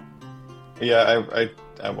Tungar? Yeah,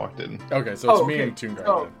 I walked in. Okay, so it's Oh, me okay. and Toongar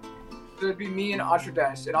Oh. then. So it'd be me and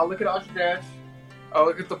Atradash, and I'll look at Atradash. I'll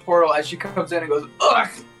look at the portal as she comes in and goes, ugh,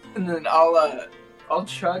 and then I'll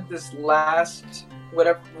chug this last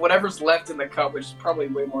whatever's left in the cup, which is probably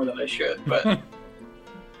way more than I should, but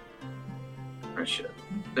I should.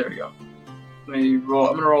 There we go. Let me roll.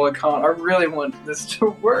 I'm gonna roll a con. I really want this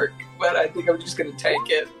to work, but I think I'm just gonna take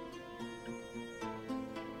it.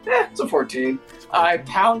 It's a 14. I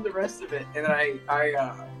pound the rest of it, and then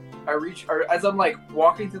I reach, or as I'm like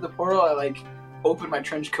walking through the portal, I like open my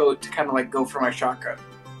trench coat to kind of like go for my shotgun.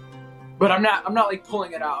 But I'm not like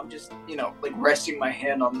pulling it out. I'm just like resting my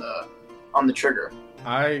hand on the trigger,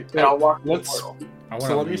 and I'll walk through the let's- portal.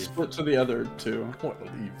 So let me split to the other two. I want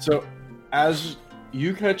to leave. So as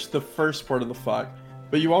you catch the first part of the fuck,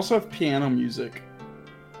 but you also have piano music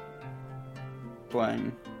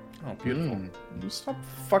playing. Oh, beautiful. You stop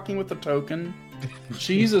fucking with the token.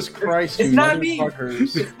 Jesus Christ, It's you not me.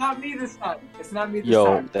 motherfuckers. It's not me this time. It's not me this Yo,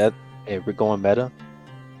 time. hey, we're going meta.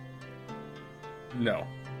 No.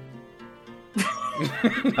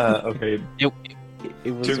 Okay.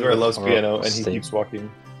 It was Sugar loves piano, and he mistake. keeps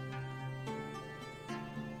walking.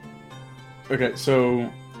 Okay,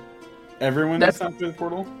 so everyone is not through the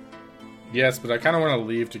portal? Yes, but I kind of want to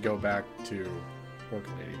leave to go back to Orc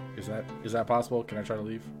Lady. Is that possible? Can I try to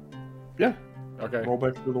leave? Yeah. Okay. Roll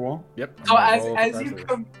back through the wall. Yep. So I'm gonna roll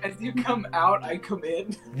as you faster. come out, I come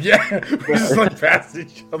in. Yeah, we just like past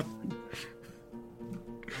each other.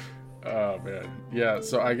 Oh man, yeah.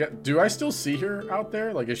 So do I still see her out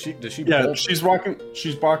there? Like, does she? Yeah, bolt? she's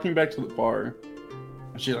walking back to the bar.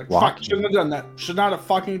 And she's like, fuck, Walking. shouldn't have done that. Should not have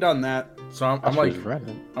fucking done that. So I'm like,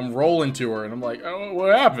 I'm rolling to her, and I'm like, oh,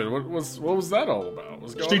 what happened? What was that all about?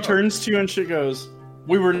 What's going She on? turns to you and she goes,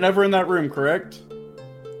 we were never in that room, correct?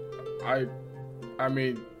 I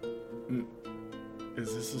mean,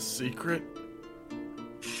 is this a secret?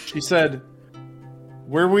 She said,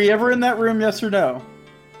 were we ever in that room, yes or no?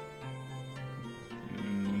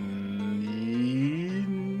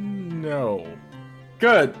 No.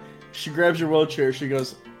 Good. She grabs your wheelchair. She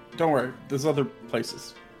goes, don't worry, there's other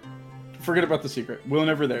places. Forget about the secret. We're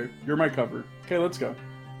never there. You're my cover. Okay, let's go.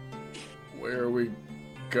 Where are we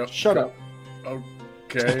go? Shut up.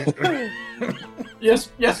 Okay. Yes,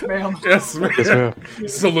 ma'am. Yes, man.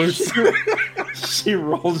 Solution. She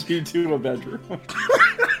rolls you to a bedroom.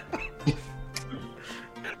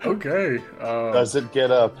 Okay. Does it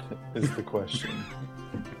get up? Is the question.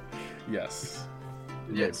 Yes.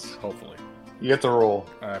 Yes. Hopefully. You get to roll.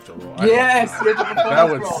 I have to roll. Yes. you have to perform That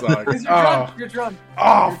would roll. suck. 'Cause You're Oh. drunk. You're drunk.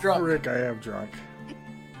 Oh, You're drunk. frick, I am drunk.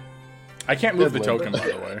 I can't move the Good token, by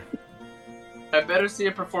the way. I better see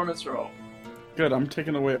a performance roll. Good, I'm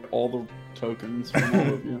taking away all the tokens from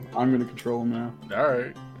all of you. I'm gonna control them now.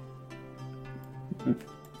 Alright.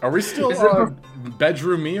 Are we still Is it on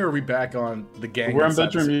bedroom me, or are we back on the gang? We're on inside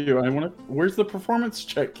bedroom this- you. Where's the performance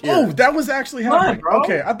check here? Oh, that was actually Come on, happening. bro.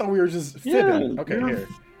 Okay, I thought we were just fibbing. Yeah, okay, you're here.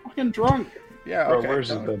 fucking drunk. Yeah, Bro, okay. where's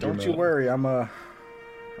his bedroom Don't you at? worry, I'm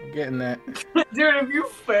getting that. Dude, if you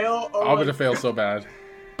fail, oh I'm my gonna fail so bad.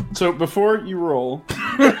 So before you roll,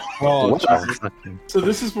 Wow. so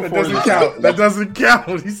this is before That doesn't count. That doesn't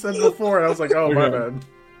count. He said before, and I was like, oh my Okay.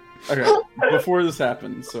 bad. Okay, before this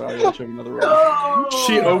happens, so I gotta check another roll. No!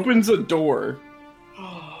 She opens a door,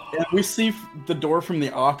 and we see the door from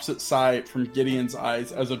the opposite side from Gideon's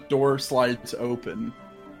eyes as a door slides open.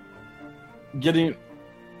 Gideon,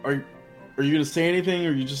 are you gonna say anything, or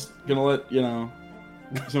are you just gonna let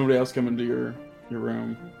somebody else come into your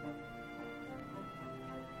room?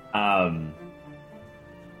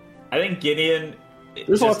 I think Gideon. There's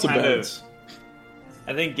just lots of kind beds.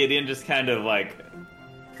 I think Gideon just kind of like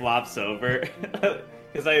flops over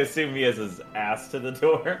because I assume he has his ass to the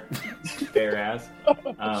door, bare ass.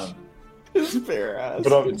 His bare ass.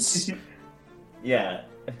 But Yeah,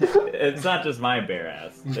 it's not just my bare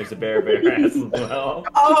ass. There's a bare ass as well.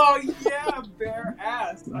 Oh yeah, bare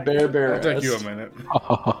ass. I Bare It'll ass. take you a minute.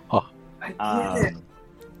 I get it.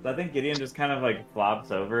 So I think Gideon just kind of like flops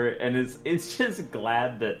over and it's just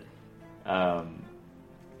glad that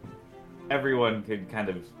everyone could kind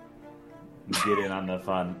of get in on the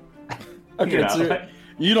fun. Okay, You know, so like-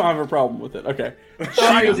 you don't have a problem with it. Okay. She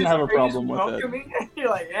Are you doesn't just- have a are you problem just with it. welcoming? You're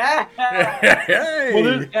like, yeah. Hey! Well,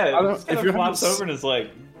 there- Yeah, I don't- it just kind if of you flops haven't over and is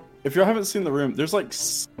like, If you haven't seen the room, there's like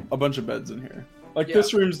a bunch of beds in here. Like Yeah.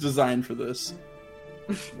 this room's designed for this.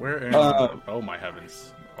 Where is oh my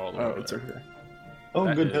heavens. All the way Oh, over it's there. over here. oh,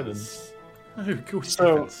 That good is- heavens! Oh, good So-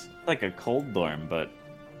 heavens. like a cold dorm, but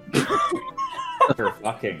for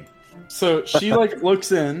fucking. So she like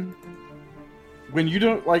looks in. When you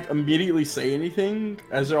don't like immediately say anything,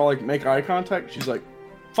 as they're all like make eye contact, she's like,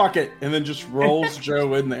 "Fuck it," and then just rolls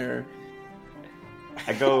Joe in there.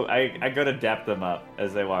 I go to dap them up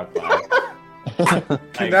as they walk by.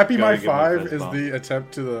 Can I that be go my to give him a 5? fist Is bump. the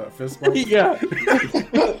attempt to the fist bump? Yeah.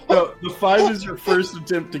 No, the 5 is your first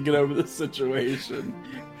attempt to get over the situation.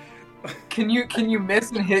 Can you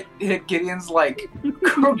miss and hit Gideon's like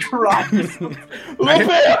garage?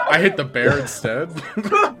 I hit the bear instead.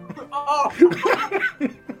 Oh,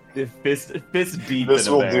 Fist deep This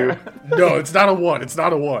in a will bear. do. No, it's not a 1. It's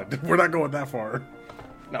not a 1. We're not going that far.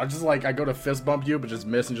 No, just like I go to fist bump you, but just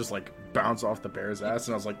miss and just like bounce off the bear's ass,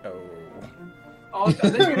 and I was like, oh. oh, I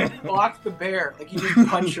think you just blocked the bear. Like you just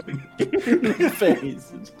punch him.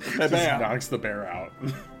 Face. Just Bam. knocks the bear out.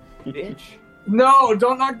 Bitch. No,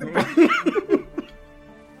 don't knock the bear.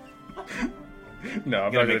 No, I'm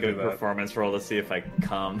I'm not gonna gonna make a do that. performance roll to see if I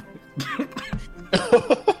come.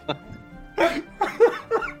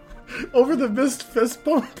 over the missed fist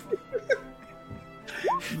bump.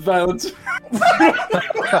 Violence.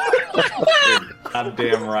 I'm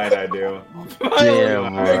damn right I do.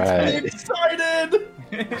 Damn Violence right. makes me excited.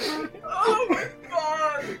 Oh my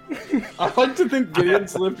god! I like to think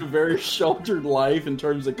Gideon's lived a very sheltered life in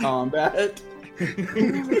terms of combat.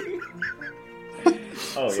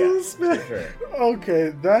 Oh So yeah, this man- for sure.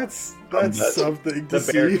 Okay, that's something to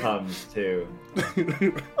The bear see. comes too.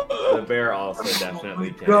 The bear also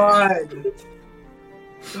definitely can. God.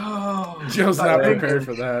 Oh, Joe's not I- prepared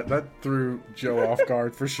for that. That threw Joe off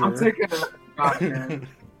guard for sure. I'm taking a shot, man.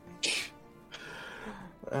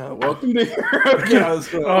 Welcome to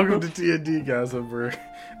DNDGASM. Welcome to DNDGASM, where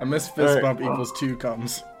a missed fist Alright. bump equals 2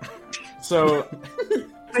 comes. So,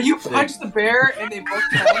 So you punch the bear and they both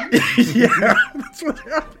come? Yeah, that's what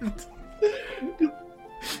happened.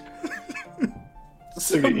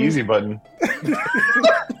 Click the easy button.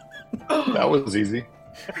 That was easy.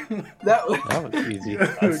 That was... That was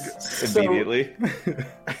easy. Immediately.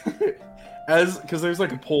 because there's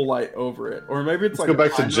like a pole light over it, or maybe it's Let's like go a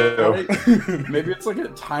back to timer Joe. light. Maybe it's like a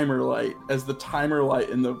timer light. As the timer light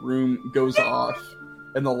in the room goes off,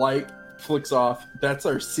 and the light flicks off, that's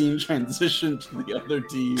our scene transition to the other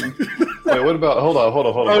team. Wait, what about? Hold on.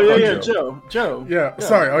 Oh What yeah, about yeah, Joe. Yeah,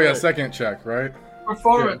 sorry. Oh, yeah, right. second check, right?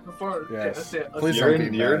 Performance. Yes. That's it. Please You're don't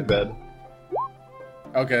in, be you're in bad. bed.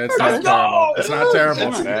 Okay, it's Let's not terrible. go! It's not terrible.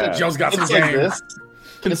 It's- Yeah. Joe's got some It's like game. this.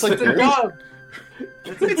 It's like It's a this. dub.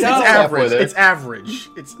 It's a It's dub. average. there. It's average.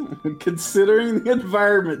 It's Considering the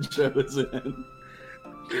environment Joe is in,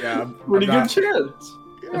 yeah. pretty I'm good not- chance.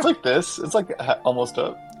 It's like this. It's like almost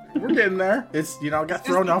up. We're getting there. It's got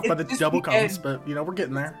thrown off by the it's double the comes, end. but we're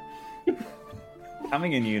getting there.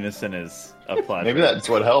 Coming in unison is a pleasure. Maybe that's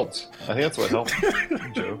what helped. I think that's what helped,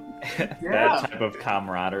 Joe. Yeah. That type of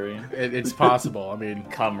camaraderie. It's possible. I mean,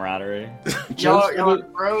 Camaraderie. Y'all Joe's are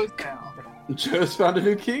bros now. found a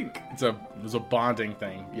new kink. it was a bonding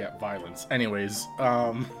thing. Yeah, violence. Anyways,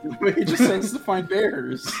 He just has to find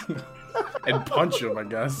bears. and punch him, I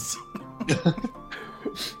guess.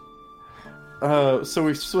 So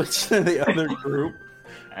we switched to the other group.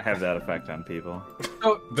 I have that effect on people.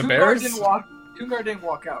 So The Tungar bears? Tungar didn't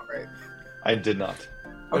walk out, right? I did not.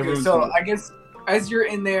 Okay, Everyone's so gonna- I guess as you're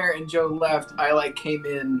in there and Joe left, I came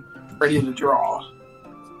in ready to draw.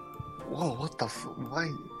 Whoa! What the?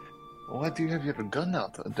 Why do you have your gun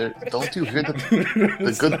out? Don't you hear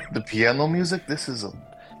the piano music? This is an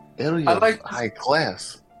area I like- of high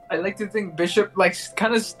class. I like to think Bishop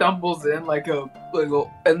kind of stumbles in like a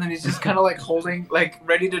and then he's just kind of holding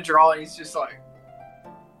ready to draw, and he's just like,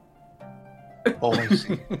 Oh, I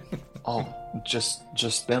see. Oh, just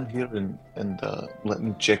stand here and let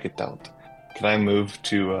me check it out. Can I move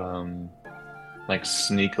to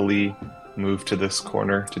sneakily move to this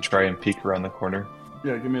corner to try and peek around the corner?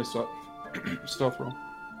 Yeah, give me a stealth roll.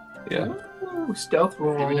 Yeah. ooh, stealth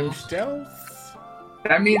Giving him roll. stealth.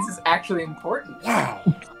 That means it's actually important. Wow.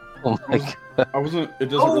 Oh my god. I wasn't. It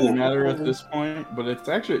doesn't really Oh. matter at this point, but it's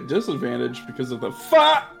actually a disadvantage because of the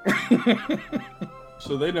fuck.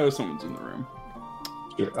 So they know someone's in the room.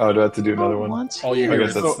 Oh, do I have to do another one? All you I hear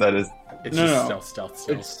guess is that is. it's No, just no.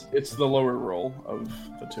 stealth. It's the lower roll of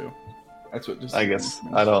the two. That's what. I guess disadvantage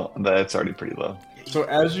means. I don't. That's already pretty low. So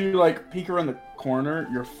as you peek around the corner,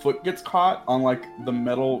 your foot gets caught on the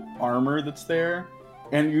metal armor that's there,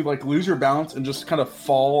 and you lose your balance and just kind of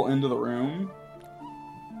fall into the room.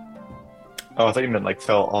 Oh, I thought you meant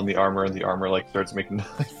fell on the armor and the armor starts making noise.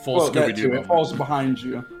 Full Well, that Scooby too. Doo. It falls behind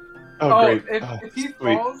you. Oh, Oh, great! if he sweet.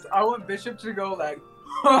 falls, I want Bishop to go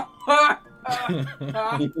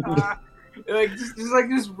just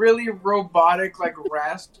this really robotic,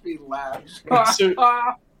 raspy laugh.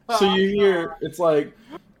 So you hear it's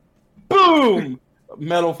boom,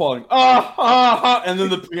 metal falling, and then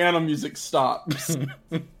the piano music stops.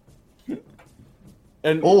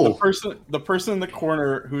 And Oh. the person in the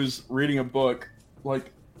corner who's reading a book,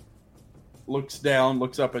 looks down,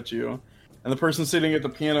 looks up at you, and the person sitting at the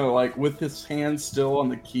piano, with his hands still on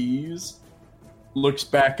the keys, looks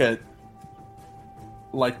back at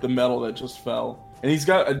the metal that just fell, and he's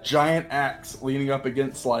got a giant axe leaning up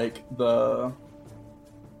against the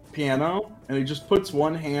piano, and he just puts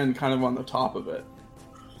one hand kind of on the top of it.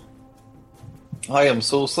 I am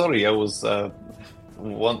so sorry. I was I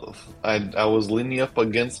was leaning up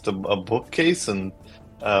against a bookcase, and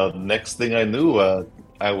next thing I knew,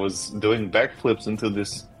 I was doing backflips into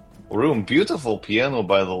this room. Beautiful piano,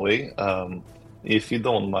 by the way. If you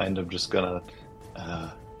don't mind, I'm just gonna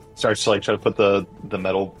start to try to put the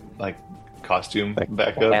metal costume Like,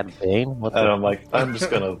 back up. Cad Bane? What And the? I'm like, I'm just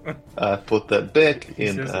gonna put that back,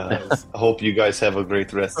 and Seriously, guys. I hope you guys have a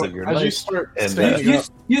great rest of your As you night. start And, standing up,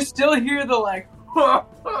 You still hear the like.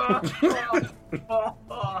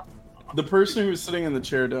 the person who's sitting in the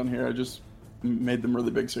chair down here, I just made them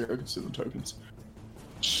really big so I could see the tokens.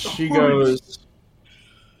 She goes,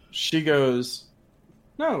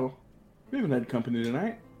 no, we haven't had company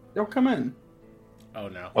tonight. Y'all come in. Oh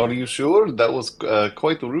no. Are you sure? That was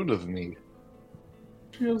quite rude of me.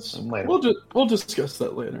 She goes, My- we'll discuss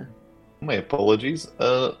that later. My apologies.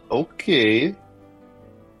 Okay.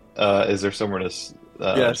 Is there somewhere to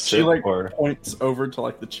Yeah, she sit, like or points over to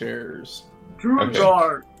like the chairs.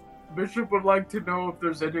 Drungar, Bishop would like to know if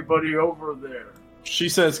there's anybody over there. She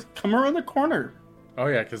says, come around the corner. Oh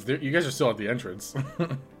yeah, because you guys are still at the entrance.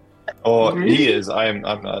 oh, he is. I'm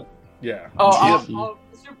not. Yeah. Oh,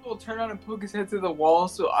 Bishop will turn around and poke his head through the wall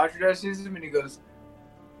so Adradash sees him and he goes,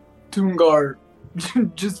 Tungar,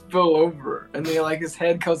 just fell over. And then like his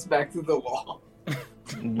head comes back through the wall.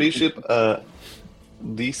 Bishop,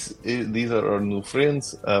 these are our new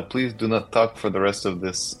friends. Please do not talk for the rest of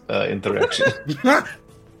this interaction.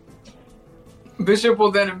 Bishop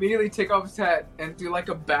will then immediately take off his hat and do like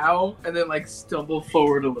a bow and then like stumble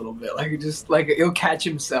forward a little bit. Like just like he'll catch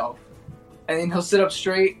himself. And then he'll sit up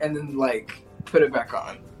straight and then like put it back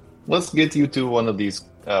on. Let's get you to one of these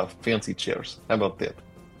fancy chairs. How about that?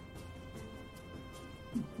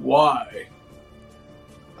 Why?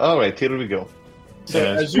 All right, here we go. So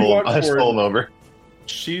And as you walk I forward, fall over.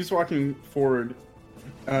 she's walking forward,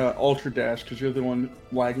 Ultra Dash, because you're the one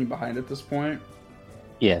lagging behind at this point.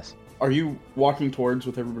 Yes. Are you walking towards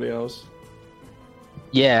with everybody else?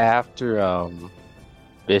 Yeah, after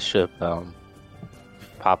Bishop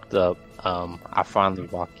popped up, I finally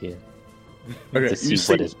walk in Okay, to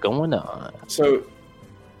see what is going on. So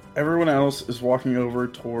everyone else is walking over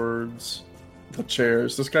towards the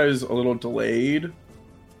chairs. This guy is a little delayed,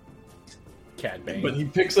 Cad Bane. but he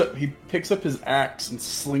picks up his axe and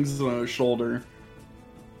slings it on his shoulder.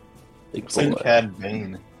 Big Same boy. Cad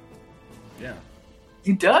Bane. Yeah.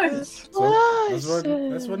 He does. So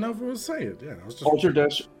that's what Nova was saying. Yeah. I was just Ultra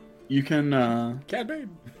Dash, you can Cad Bane.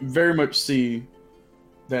 very much see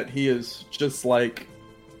that he is just like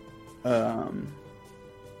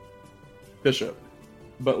Bishop,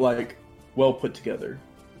 but like well put together.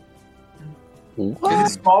 Is What? he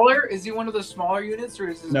smaller? Is he one of the smaller units or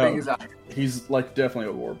is he as No. big as I? He's like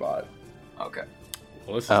definitely a warbot. Okay.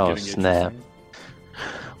 Well, this is Oh, getting snap. interesting.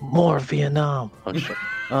 More Vietnam. I'm sure.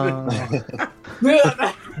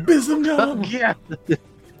 Bism, no! Yeah.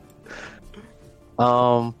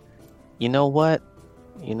 You know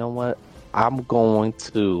what? I'm going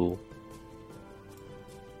to.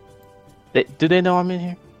 Do they know I'm in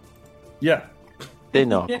here? Yeah. They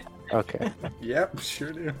know. Yeah. Okay. Yep,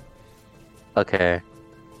 sure do. Okay.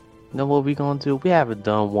 You know what we're gonna do? We haven't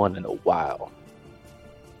done one in a while.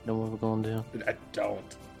 You know what we're gonna do? I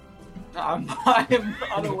don't. I'm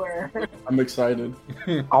unaware. I'm excited.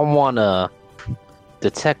 I wanna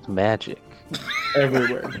detect magic.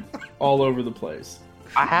 Everywhere. All over the place.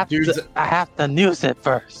 I have Dudes- to use it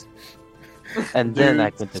first, and then I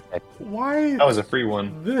can Dudes- detect it. Why That was a free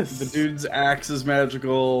one. this? The dude's axe is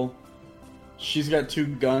magical. She's got 2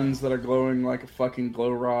 guns that are glowing like a fucking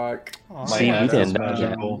glow rock. Aw. See, we hat didn't is know that.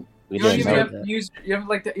 magical. We You don't didn't even know have that. to use. You have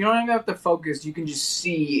like. You don't even have to focus. You can just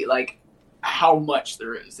see like how much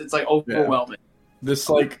there is. It's like overwhelming. This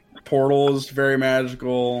like portal is very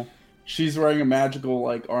magical. She's wearing a magical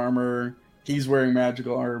like armor. He's wearing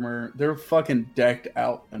magical armor. They're fucking decked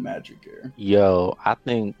out in magic gear. Yo, I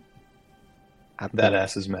think That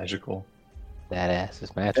ass is magical. that ass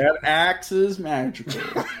is magic. That axe is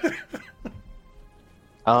magical.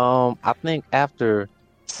 I think after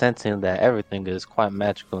sensing that everything is quite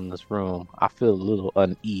magical in this room, I feel a little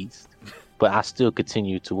uneased, but I still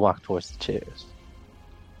continue to walk towards the chairs.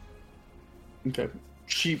 Okay.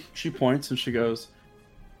 She points and she goes,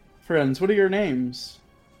 "Friends, what are your names?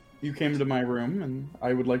 You came to my room and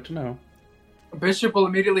I would like to know." Bishop will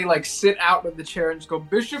immediately like sit out of the chair and just go,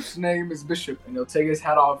 Bishop's name is Bishop, and he'll take his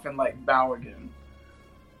hat off and like bow again.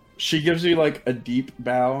 She gives you like a deep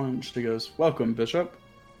bow and she goes, "Welcome, Bishop."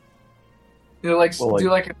 He'll like Well, like- do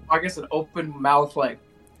like I guess an open mouth like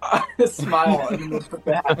smile and then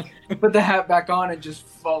put the hat back on and just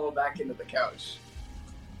fall back into the couch.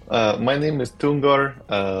 My name is Tungar,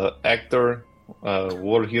 actor,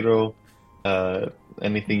 war hero.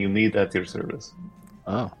 Anything you need at your service.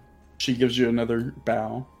 Oh, She gives you another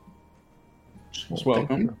bow. She goes, Well, thank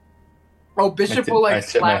 "Welcome." you. Oh, Bishop will I like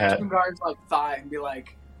tip my slap hat. Tungar's like thigh and be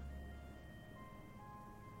like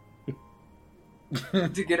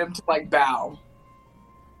to get him to like bow.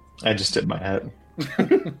 I just tipped my hat.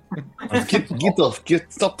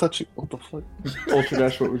 Stop touching. What the fuck? Ultra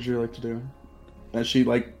Dash, what would you like to do? As she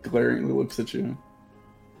like glaringly looks at you.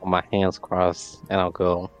 My hands crossed, and I'll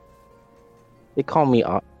go. They call me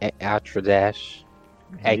Ultra Dash,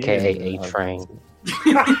 aka A Train.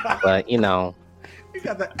 But You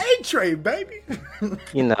got the A train, baby.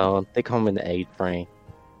 they call me the A Train.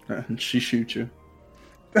 And she shoots you.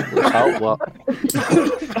 Oh well.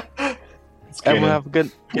 Everyone have a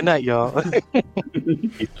good night, y'all.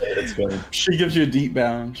 That's funny. She gives you a deep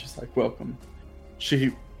bow and she's like, welcome.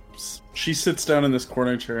 She sits down in this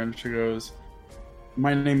corner chair and she goes,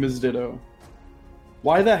 my name is Ditto.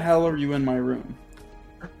 Why the hell are you in my room?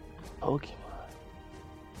 Pokemon.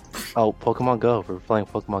 Oh, Pokemon Go. We're playing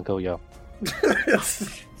Pokemon Go, yo.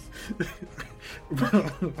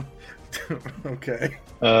 Okay.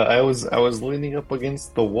 I was leaning up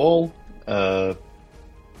against the wall.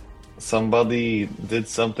 Somebody did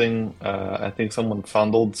something. I think someone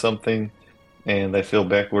fondled something, and I fell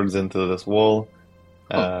backwards into this wall.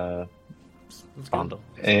 Fondle.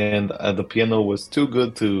 And the piano was too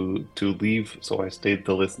good to leave, so I stayed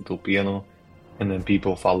to listen to piano, and then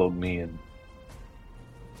people followed me. And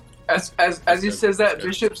As he says that,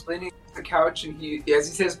 Bishop's leaning on the couch, and as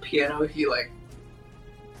he says piano, he like.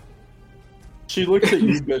 She looks at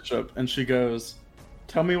you, Bishop, and she goes,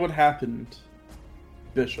 tell me what happened,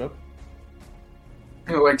 Bishop.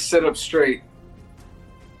 Like, sit up straight.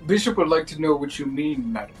 Bishop would like to know what you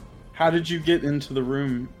mean, madam. How did you get into the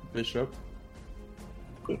room, Bishop?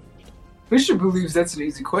 Bishop believes that's an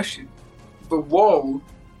easy question. The wall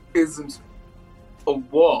isn't a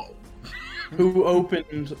wall. Who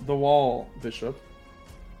opened the wall, Bishop?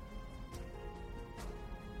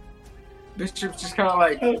 Bishop's just kind of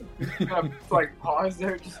like pause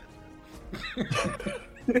there. Just...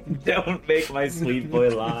 Don't make my sweet boy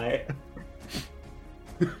lie.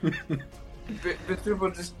 Bishop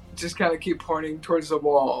will just kind of keep pointing towards the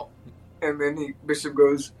wall, and then Bishop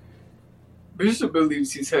goes. Bishop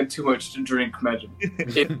believes he's had too much to drink, madam.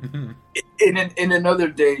 In another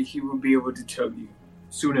day, he will be able to tell you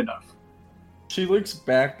soon enough. She looks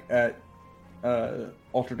back at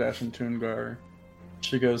Ultra Dash and Toongar.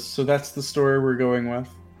 She goes, so that's the story we're going with?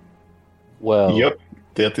 Well, yep,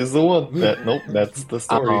 that is the one. That's the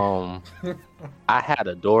story. I had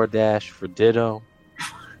a DoorDash for Ditto.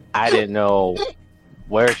 I didn't know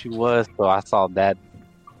where she was, so I saw that.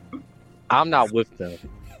 I'm not with them.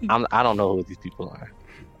 I don't know who these people are.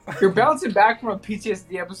 You're bouncing back from a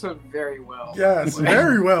PTSD episode very well. Yes,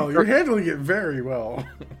 very well. You're handling it very well.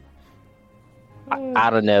 I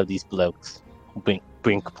don't know these blokes.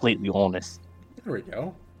 Being completely honest. There we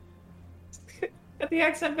go. Get the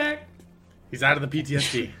accent back. He's out of the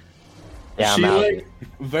PTSD. Yeah, she I'm out. like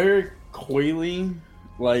very coyly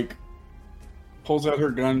pulls out her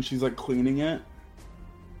gun. She's like cleaning it,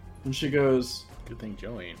 and she goes, Good thing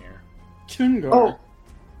Joe ain't here. Toongar,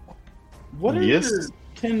 what are Yes? your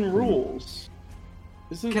 10 rules?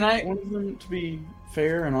 Isn't Can I- one of them to be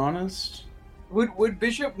fair and honest? Would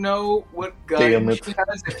Bishop know what Damn gun it. she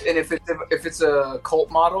has, and if it's a cult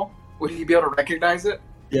model, would he be able to recognize it?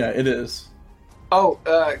 Yeah, it is. Oh,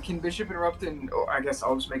 can Bishop interrupt I guess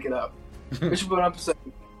I'll just make it up. Bishop went up and said,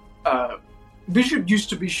 Bishop used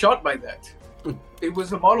to be shot by that. It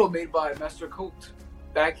was a model made by Master Colt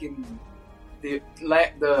back in the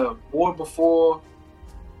war before,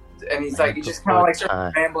 and he's like, he just kind of like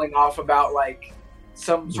started rambling off about like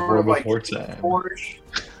some sort of like forge,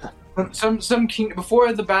 some king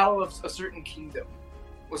before the battle of a certain kingdom.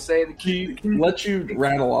 We'll say the She king. lets you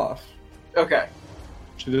rattle off. Okay.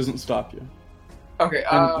 She doesn't stop you. Okay.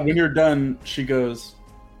 And when you're done, she goes,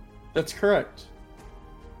 "That's correct."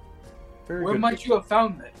 Very Where good. might you have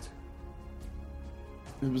found that?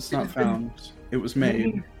 It was not found. It was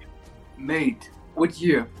made. Made. What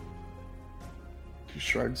year? She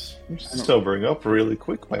shrugs. You're sobering up really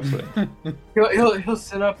quick, my friend. He'll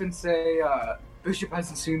sit up and say, Bishop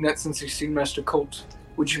hasn't seen that since he's seen Master Colt.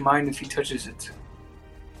 Would you mind if he touches it?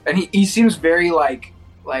 And he seems very like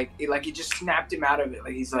it just snapped him out of it.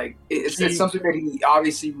 Like he's like it's something that he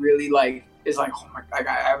obviously really like is like, oh my, like,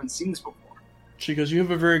 I haven't seen this before. She goes, "You have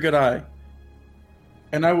a very good eye,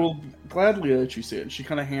 and I will gladly let you see it." She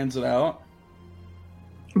kind of hands it out.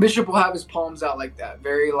 Bishop will have his palms out like that,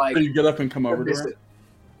 very like. So you get up and come over to her.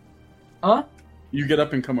 Huh? You get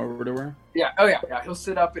up and come over to her. Yeah. Oh yeah. He'll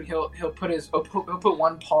sit up and he'll put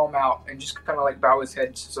one palm out and just kind of like bow his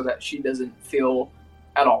head so that she doesn't feel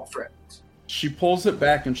at all threatened. She pulls it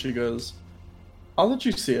back and she goes, "I'll let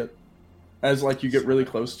you see it." As like you get really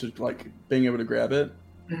close to like being able to grab it.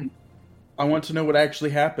 Mhm. I want to know what actually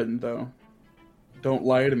happened, though. Don't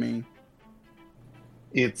lie to me.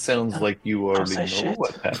 It sounds like you already know say shit.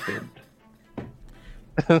 what happened.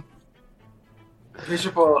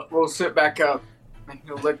 Bishop will sit back up and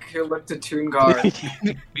he'll look to Toongar.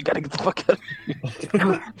 We gotta get the fuck out.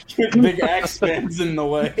 Big axe stands in the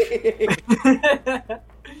way.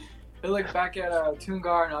 He'll look back at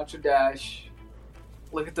Toongar and Ultra Dash,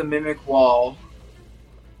 look at the mimic wall,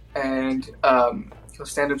 and he'll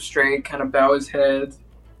stand up straight, kind of bow his head,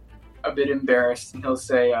 a bit embarrassed, and he'll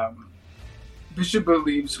say, Bishop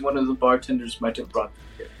believes one of the bartenders might have brought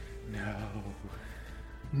them here.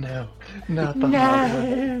 No, not the hard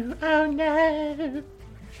one. Oh no!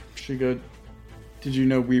 She goes, did you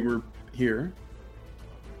know we were here?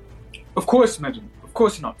 Of course, madam. Of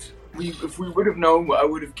course not. If we would have known, I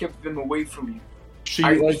would have kept them away from you. She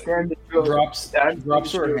I like understand that you're drops sad,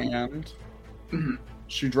 her you're- hand. Mhm.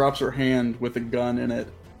 She drops her hand with a gun in it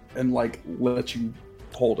and like lets you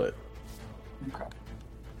hold it. Okay.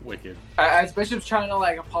 Wicked. As Bishop's trying to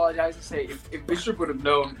like apologize and say, if Bishop would have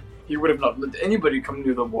known, he would have not let anybody come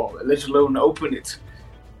near the wall, let alone open it.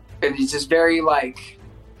 And he's just very like,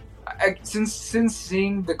 since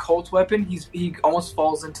seeing the cult weapon, he almost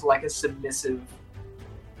falls into like a submissive,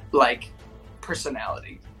 like,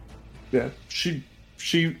 personality. Yeah, she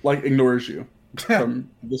like ignores you from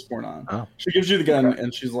this point on. Oh. She gives you the gun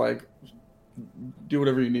and she's like, do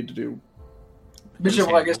whatever you need to do. Bishop,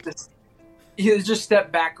 well, I guess he'll just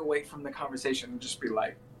step back away from the conversation and just be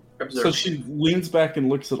like, observing. So she leans back and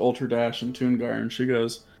looks at Ultra Dash and Toongar and she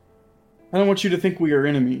goes, I don't want you to think we are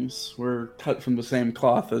enemies. We're cut from the same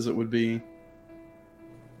cloth as it would be.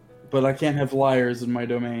 But I can't have liars in my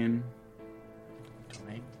domain.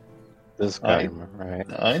 This guy, right?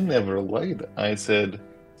 I never lied. I said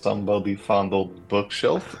somebody fondled the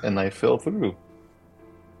bookshelf and I fell through.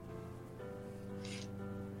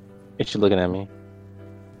 Is she looking at me?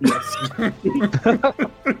 Yes.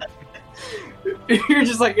 You're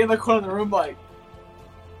just like in the corner of the room, like.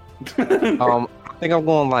 I think I'm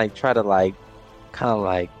going to like try to like kind of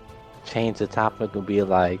like change the topic and be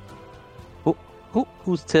like,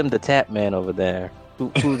 who's Tim the Tap Man over there?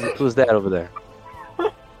 Who's that over there?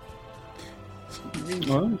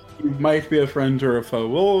 Well, you might be a friend or a foe.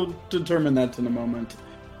 We'll determine that in a moment. He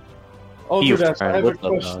Ultra was Dash, I trying- have a what's up,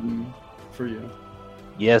 dog? question for you.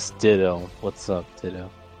 Yes, Ditto. What's up, Ditto?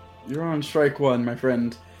 You're on strike one, my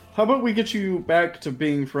friend. How about we get you back to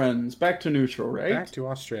being friends, back to neutral, right? Back to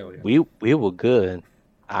Australia. We were good.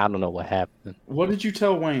 I don't know what happened. What did you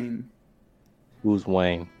tell Wayne? Who's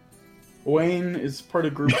Wayne? Wayne is part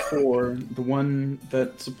of Group 4, the one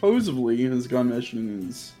that supposedly has gone missing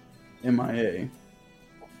is MIA.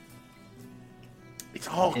 It's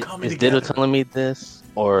all coming Is together. Ditto telling me this,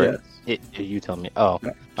 or Yes. are you telling me? Oh,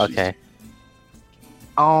 No, okay.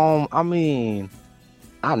 I mean,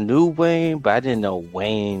 I knew Wayne, but I didn't know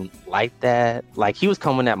Wayne like that. Like, he was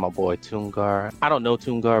coming at my boy Toongar. I don't know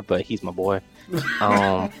Toongar, but he's my boy.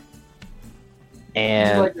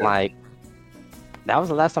 And like, that was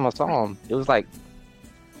the last time I saw him. It was like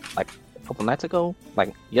a couple nights ago,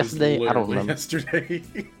 like yesterday. I don't remember. Yesterday.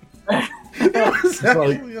 Like-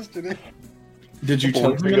 yesterday. Did you Couple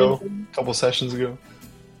tell weeks him ago, anything? couple sessions ago.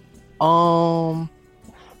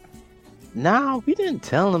 Nah, we didn't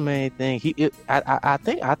tell him anything. I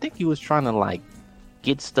think he was trying to like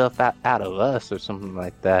get stuff out of us or something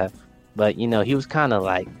like that. But he was kind of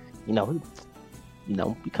like, we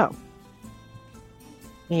kind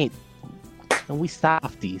of, we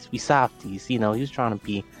softies. He was trying to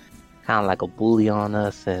be kind of like a bully on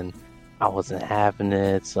us, and I wasn't having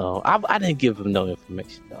it. So I didn't give him no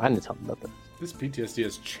information. I didn't tell him nothing. This PTSD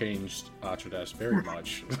has changed Atradash very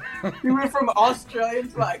much. You went from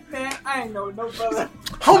Australian to like, man, I ain't know no brother.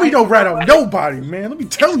 Homie don't rat on nobody, man. Let me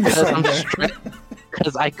tell you Because something.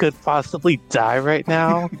 Because I could possibly die right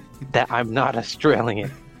now that I'm not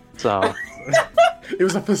Australian. So It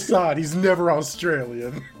was a facade. He's never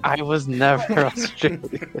Australian. I was never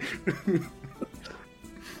Australian.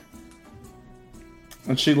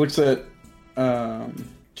 And she looks at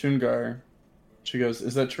Toongar. She goes,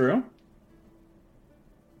 is that true?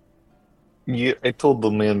 Yeah, I told the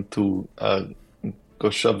man to go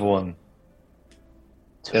shove one,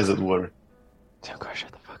 as it were. Toongar,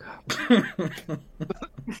 shut the fuck up.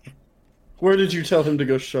 Where did you tell him to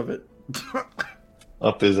go shove it?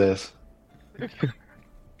 Up his ass.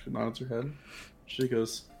 She nods her head. She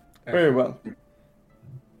goes, very well.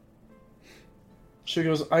 She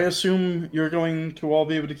goes, I assume you're going to all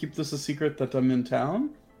be able to keep this a secret that I'm in town?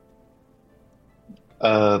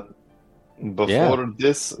 Before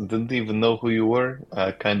this, didn't even know who you were.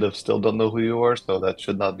 I kind of still don't know who you are, so that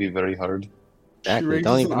should not be very hard. Exactly. She raises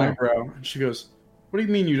Don't an even know. eyebrow, and she goes, what do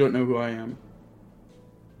you mean you don't know who I am?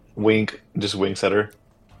 Wink, just winks at her.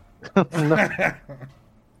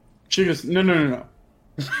 She goes, no.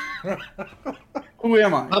 Who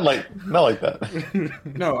am I? Not like that.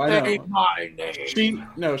 No, I know. Say my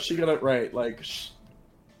name. She got it right. Like,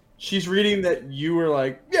 she's reading that you were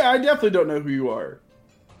like, yeah, I definitely don't know who you are.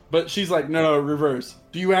 But she's like, no, reverse.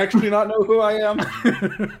 Do you actually not know who I am?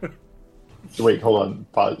 Wait, hold on.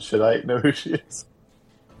 Pause. Should I know who she is?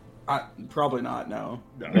 Probably not, no.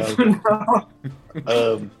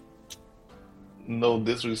 No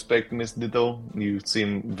disrespect, Miss Ditto. You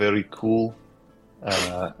seem very cool.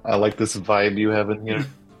 I like this vibe you have in here.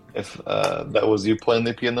 If that was you playing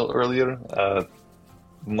the piano earlier,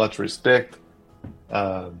 much respect.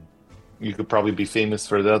 You could probably be famous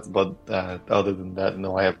for that, but other than that,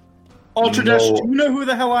 no, I have Ultradesh, do you know who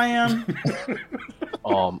the hell I am?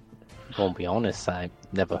 Gonna be honest, I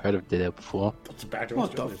never heard of Ditto before.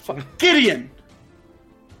 What the fuck? Gideon!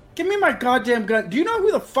 Give me my goddamn gun. Do you know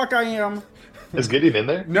who the fuck I am? Is Gideon in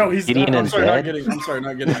there? No, he's Gideon I'm is sorry, dead? not Gideon. I'm sorry,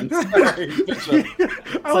 not Gideon. Sorry.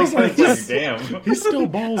 I was like, damn. he's still I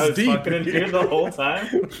balls was deep. fucking in here the whole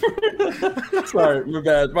time. Sorry,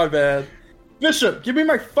 my bad. Bishop, give me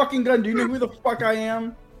my fucking gun. Do you know who the fuck I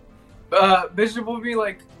am? Bishop will be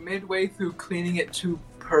like midway through cleaning it to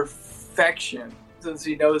perfection since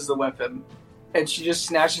he knows the weapon, and she just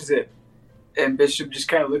snatches it, and Bishop just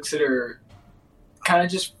kind of looks at her, kind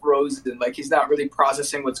of just frozen, like he's not really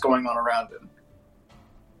processing what's going on around him.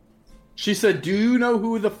 She said, "Do you know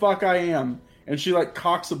who the fuck I am?" And she like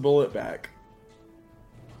cocks a bullet back.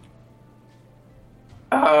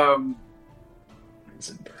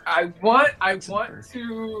 I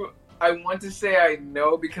want to say I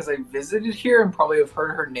know because I visited here and probably have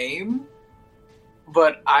heard her name,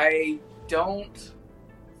 but I don't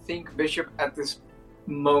think Bishop at this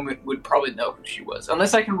moment would probably know who she was,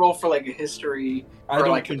 unless I can roll for like a history. I don't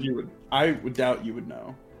like think you would. I would doubt you would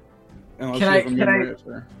know. Unless Can you I- have a can memory I- of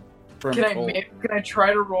her. From Can Cole. I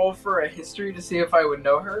try to roll for a history to see if I would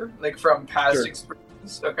know her, like from past Sure.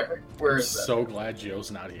 experience? Okay, where I'm is that? so glad Joe's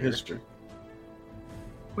not here. history?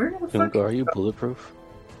 Where the fuck? Tungo, are you bulletproof?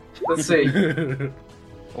 Let's see.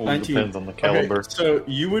 Oh, 19. depends on the caliber. Okay, so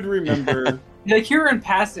you would remember. Like here in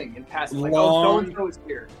passing, like Long- oh, so-and-so is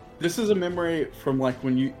here. This is a memory from like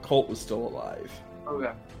when Colt was still alive,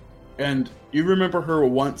 Okay. and you remember her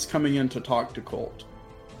once coming in to talk to Colt.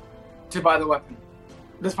 To buy the weapon.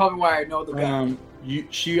 That's probably why I know the guy.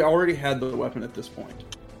 She already had the weapon at this point.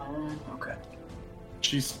 Okay.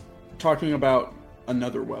 She's talking about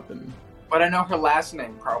another weapon. But I know her last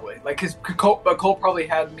name probably. Like, cause Colt probably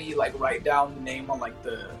had me like write down the name on like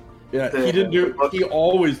the. Yeah, The- he didn't do. the- He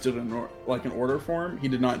always did an order form. He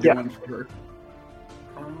did not do Yeah. one for her.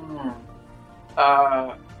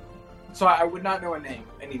 So I would not know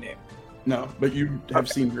any name. No, but you have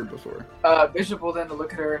seen her before. Bishop will then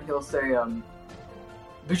look at her and he'll say,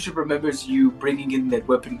 Bishop remembers you bringing in that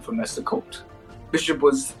weapon for Master Colt. Bishop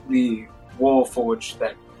was the Warforged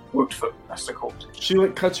that worked for Master Colt. She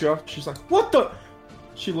like cuts you off. She's like, "What the?"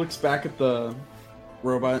 She looks back at the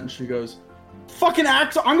robot and she goes, "Fucking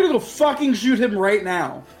Axel! I'm gonna go fucking shoot him right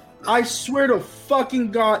now. I swear to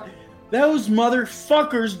fucking God, those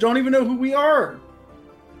motherfuckers don't even know who we are."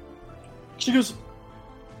 She goes,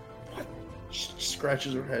 "What?" She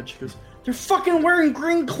scratches her head. She goes, "They're fucking wearing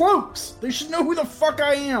green cloaks. They should know who the fuck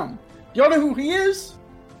I am. Y'all know who he is?"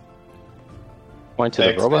 Point to the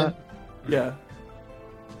X-Men? robot. Yeah.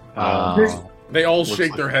 They all Looks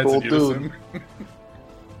shake like their a heads cool in unison.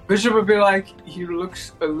 Bishop would be like, he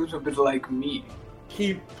looks a little bit like me.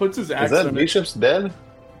 He puts his Is axe that on it. Bishop's dead?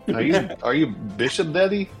 Are you Bishop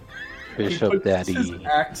Daddy? He Bishop puts Daddy. his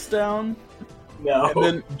axe down. No. And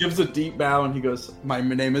then gives a deep bow and he goes, "My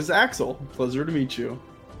name is Axel. Pleasure to meet you."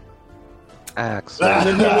 Axel.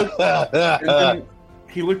 And then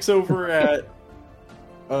he looks over at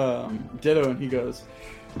Ditto and he goes,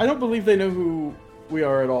 "I don't believe they know who we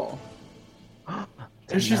are at all."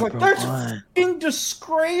 And she's like, "That's fucking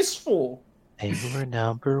disgraceful." They were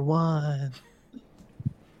number one.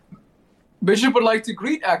 Bishop would like to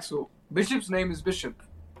greet Axel. Bishop's name is Bishop,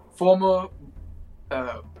 former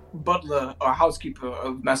butler or housekeeper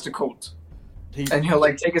of Master Colt. And he'll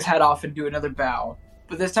like take his hat off and do another bow.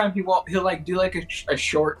 But this time he won't. He'll like do like a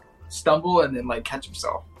short stumble and then like catch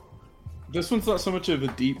himself. This one's not so much of a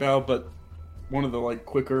deep bow, but one of the like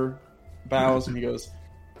quicker bows, and he goes,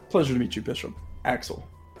 "Pleasure to meet you, Bishop. Axel."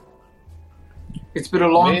 It's been a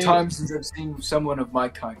long Man. time since I've seen someone of my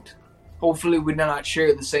kind. Hopefully we do not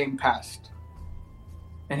share the same past.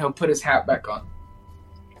 And he'll put his hat back on.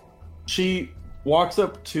 She walks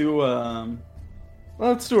up to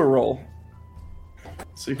let's do a roll.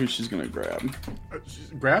 See who she's gonna grab.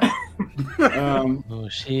 Grab? Oh,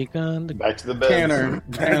 she gone to... Back to the bed.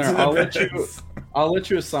 Tanner, I'll let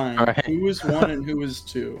you assign All right. who is 1 and who is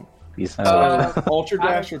 2. Peace out. Ultra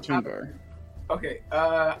Dash or Toongar? Okay,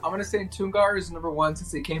 I'm gonna say Toongar is number 1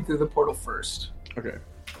 since he came through the portal first. Okay.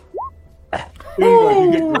 Toongar,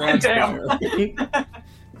 you get ground damn. fire.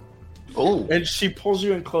 Oh, And she pulls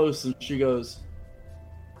you in close and she goes,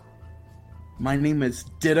 "My name is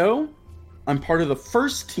Ditto. I'm part of the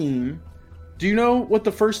first team. Do you know what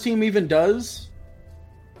the first team even does?"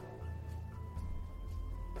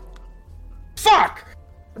 Fuck!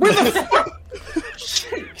 Where the fuck?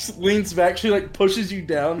 She leans back, she like pushes you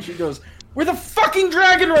down, she goes, "We're the fucking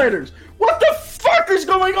Dragon Riders! What the fuck is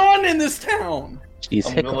going on in this town?" She's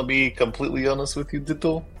I'm gonna be completely honest with you,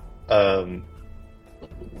 Ditto.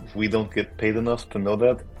 We don't get paid enough to know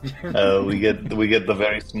that. We get the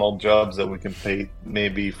very small jobs that we can pay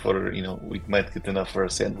maybe for, we might get enough for a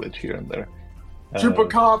sandwich here and there.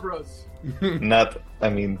 Chupacabras.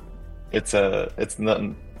 It's not,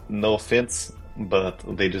 no offense, but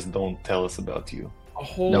they just don't tell us about you. A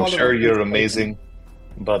whole I'm lot sure of you're amazing,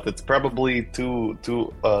 but it's probably too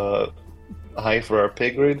high for our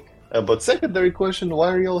pay grade. But secondary question,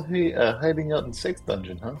 why are y'all hiding out in Sex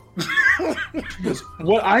Dungeon, huh?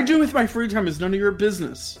 What I do with my free time is none of your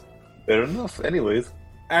business. Fair enough. Anyways.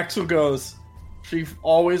 Axel goes, "She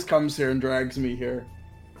always comes here and drags me here."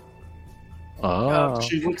 Oh.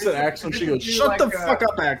 She looks at Axel and she goes, Do "Shut like the a- fuck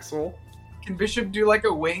up, Axel." Can Bishop do like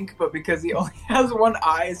a wink, but because he only has one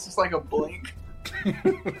eye, it's just like a blink?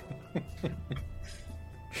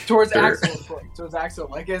 Towards Sure. Axel, of course. Towards Axel,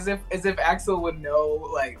 like as if Axel would know,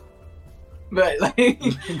 like, but like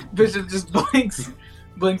Bishop just blinks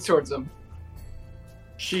towards him.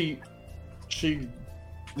 She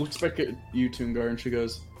looks back at you, Toongar, and she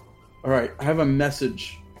goes, "All right, I have a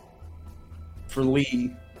message for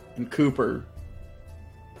Lee and Cooper.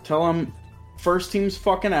 Tell them first team's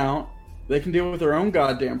fucking out. They can deal with their own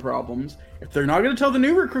goddamn problems. If they're not going to tell the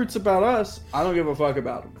new recruits about us, I don't give a fuck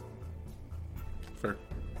about them." Fair.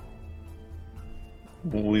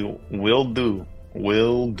 We'll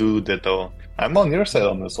do, Ditto. I'm on your side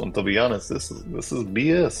on this one, to be honest. This is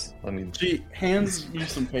BS. I mean, She hands you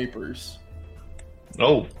some papers.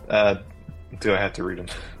 do I have to read them?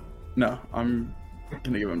 No, I'm going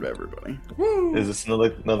to give them to everybody. Is this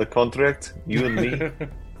another contract? You and me?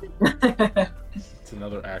 It's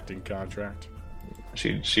another acting contract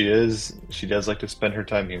She does like to spend her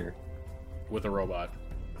time here. with a robot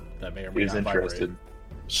that may or may She's not interested. vibrate.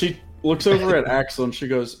 She looks over at Axel and she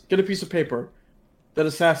goes, "Get a piece of paper. That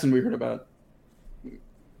assassin we heard about.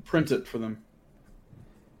 Print it for them."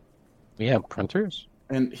 We have printers?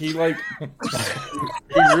 And he like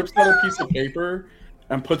he rips out a piece of paper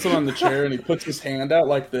and puts it on the chair and he puts his hand out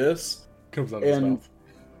like this. Comes out of his And mouth.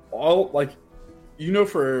 all like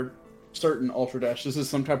for certain Ultra Dash, this is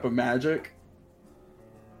some type of magic.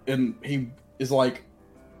 And he is like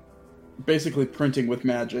basically printing with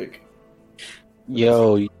magic.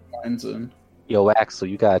 Yo, Lines in. Axel,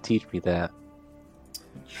 you gotta teach me that.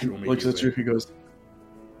 Show me Looks you at you, way. he goes,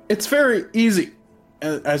 "It's very easy."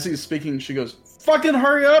 And as he's speaking, she goes, "Fucking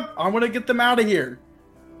hurry up! I want to get them out of here.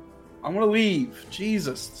 I want to leave.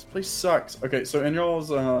 Jesus, this place sucks." Okay, so in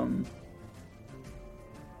y'all's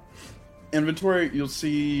inventory, you'll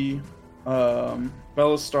see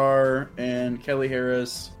Bella Star and Kelly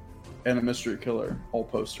Harris and a mystery killer, all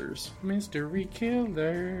posters. Mystery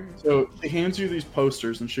killer. So she hands you these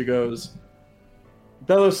posters and she goes,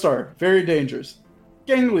 "Bella Star, very dangerous.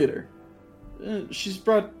 Gang leader. She's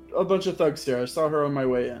brought a bunch of thugs here. I saw her on my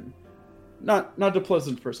way in. Not a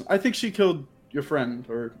pleasant person. I think she killed your friend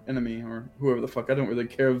or enemy or whoever the fuck. I don't really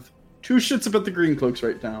care of two shits about the Green Cloaks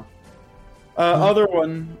right now. Other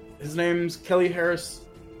one, his name's Kelly Harris.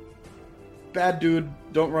 Bad dude.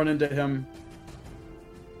 Don't run into him.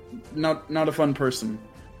 Not a fun person.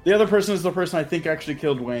 The other person is the person I think actually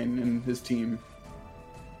killed Wayne and his team.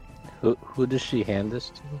 Who does she hand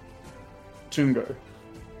this to? Toongar.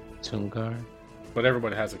 Toongar? But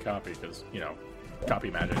everybody has a copy because, copy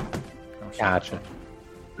magic. Gotcha.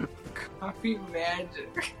 Copy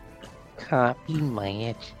magic. Copy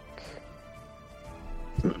magic.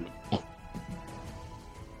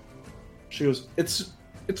 She goes, it's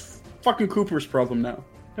fucking Cooper's problem now.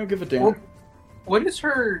 Don't give a damn. Well, what is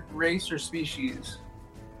her race or species?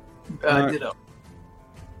 Ditto.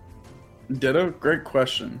 Ditto? Great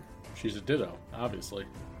question. She's a ditto, obviously.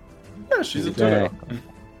 Yeah, she's a ditto.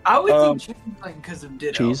 I would think changeling because of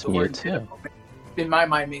ditto. She's The word mute, ditto, in my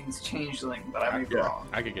mind, means changeling, but I may be Yeah. wrong.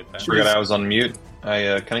 I could get that. Forgot I was on mute.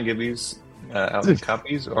 Can I give these out in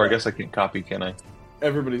copies? Or I guess I can copy, can I?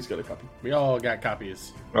 Everybody's got a copy. We all got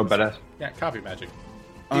copies. Oh, badass. Yeah, copy magic.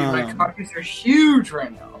 my copies are huge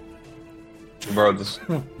right now. Bro, this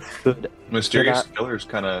mysterious killer's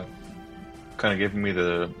kind of giving me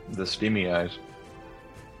the steamy eyes.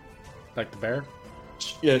 Like the bear?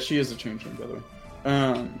 Yeah, she is a changeling, by the way.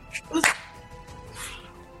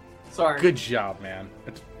 Sorry. Good job, man.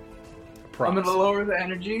 Props. I'm gonna lower the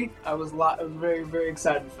energy. I was very, very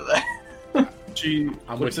excited for that. She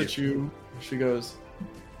looks at you. She goes,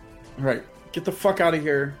 "All right, get the fuck out of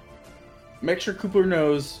here. Make sure Cooper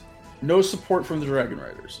knows no support from the Dragon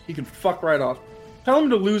Riders. He can fuck right off. Tell him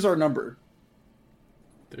to lose our number."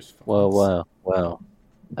 Well.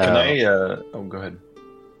 Can I? Oh, go ahead.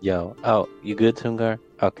 Yo. Oh, you good, Tungar?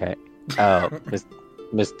 Okay.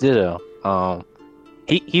 Miss Ditto.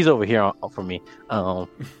 He's over here for me.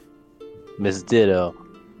 Miss Ditto.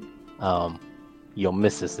 Your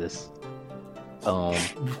missus.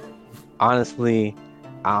 Honestly,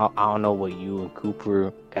 I don't know what you and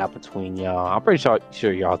Cooper got between y'all. I'm pretty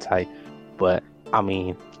sure y'all tight, but I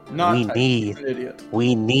mean, we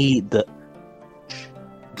need the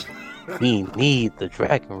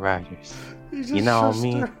Dragon Riders. You know what I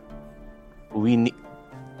mean?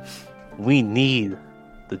 We need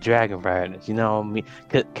the Dragon Riders. You know what I mean?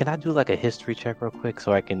 Can I do like a history check real quick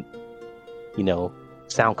so I can,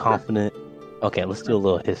 sound confident? Okay, let's do a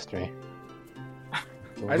little history.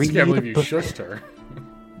 I just can't believe you shushed her.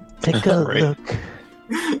 Take a look.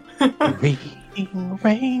 Reading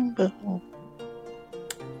Rainbow.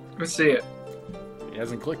 Let's see it. He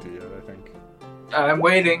hasn't clicked it yet, I think. I'm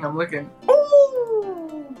waiting. I'm looking.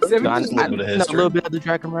 I know a little bit of the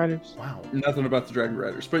Dragon Riders. Wow. Nothing about the Dragon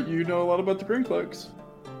Riders, but you know a lot about the Green Cloaks.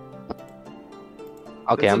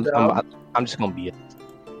 Okay, I'm just gonna be it.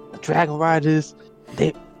 The Dragon Riders,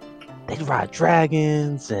 they ride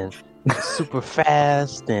dragons and super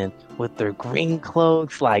fast and with their green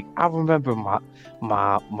cloaks. Like, I remember my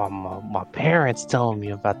parents telling me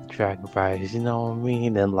about the Dragon Riders, you know what I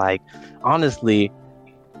mean? And like, honestly,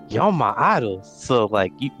 y'all my idols. So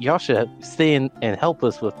like, y'all should stay in and help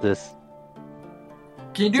us with this.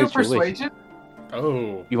 Can you do persuasion?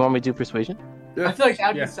 Oh. You want me to do persuasion? Yeah. I feel like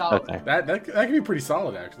that'd be solid. Okay. That could be pretty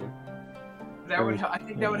solid, actually. I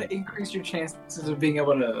think that would increase your chances of being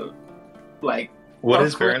able to, like. What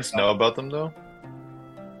his parents know about them, though?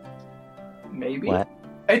 Maybe. What?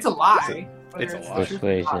 It's a lie. It's a lie.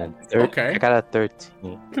 Persuasion. Okay. I got a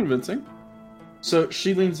 13. Convincing. So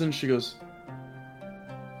she leans in and she goes,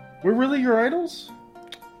 "We're really your idols?"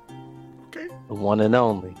 Okay. The one and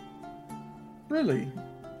only. Really?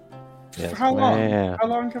 Yes, How long? ma'am. How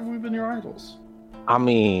long have we been your idols? I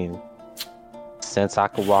mean, since I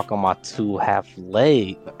could walk on my two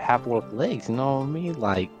half-work legs, you know what I mean?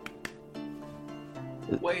 Like,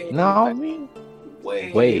 way back.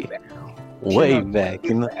 You know? Way back.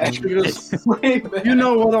 You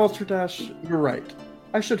know what, Ultradash? You're right.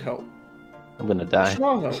 I should help. I'm gonna die.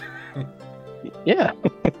 I'll help. Yeah.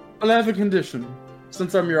 I'll have a condition,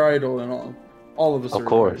 since I'm your idol and all of us are. Of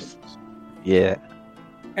course. Yeah.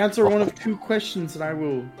 Answer one of two questions and I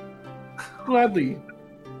will gladly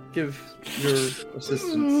give your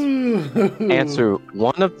assistance. Answer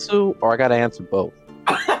one of two, or I gotta answer both?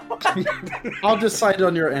 I'll decide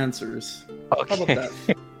on your answers. Okay. How about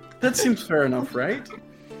that? That seems fair enough, right?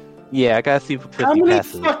 Yeah, I gotta see if 50 How many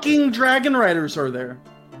passes. fucking Dragon Riders are there?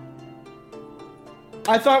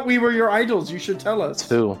 I thought we were your idols. You should tell us.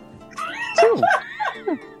 Two.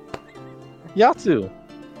 Y'all two.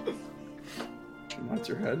 She nods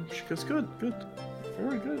her head. She goes, good.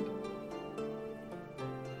 Very good.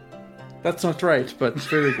 That's not right, but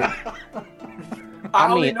very good. I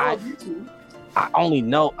only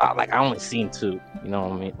know, I only seen two. You know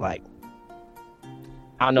what I mean? Like,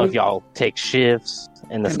 I don't know if y'all take shifts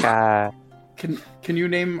in the sky. Can you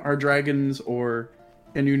name our dragons, or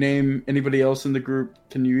can you name anybody else in the group?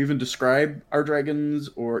 Can you even describe our dragons,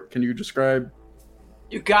 or can you describe?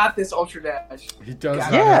 You got this, Ultradash. He does.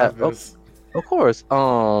 Yeah, of course.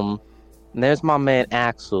 There's my man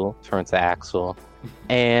Axel. Turn to Axel,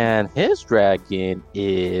 and his dragon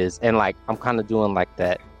is, and like I'm kind of doing like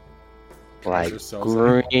that, like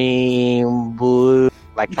green, blue,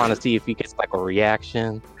 like trying to see if he gets like a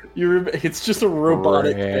reaction. It's just a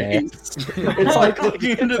robotic face. It's like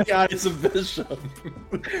looking into the eyes of Bishop.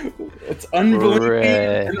 It's unbelievable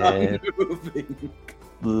and unmoving.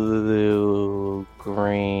 Blue,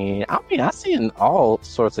 green. I mean, I've seen all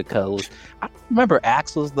sorts of colors. I remember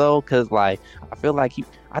Axel's though, because like I feel like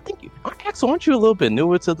Axel, aren't you a little bit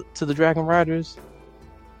newer to the Dragon Riders?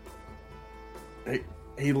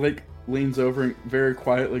 He like leans over and very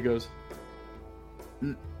quietly goes,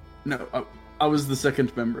 "No, I was the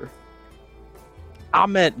second member." I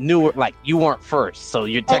meant newer, like you weren't first, so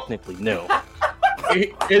you're technically new.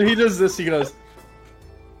 and he does this. He goes,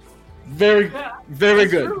 very, very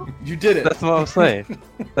good. True. You did it. That's what I'm saying.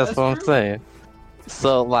 That's what I'm true. saying.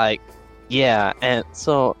 So like, yeah, and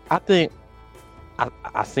so I think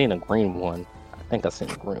I seen a green one. I think I seen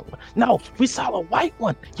a green one. No, we saw a white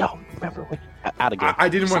one. Yo, remember we out again. I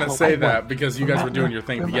didn't want to Saw a say white that one. because you guys were doing your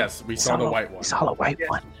thing. But Remember? yes, we saw the white one. We saw a white Yes,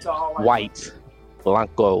 one. it's all White,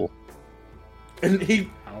 blanco. And he.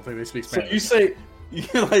 I don't think they speak So Spanish. you say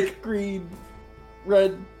you're like green,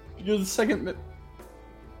 red. You're the second.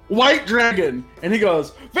 White dragon, and he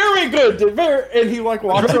goes, "Very good, and he like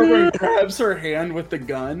walks over and grabs her hand with the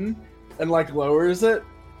gun, and like lowers it.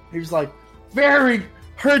 He's like, "Very,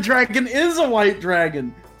 her dragon is a white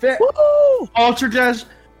dragon. Woo! Ultra Dash,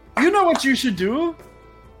 you know what you should do?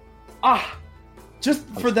 Just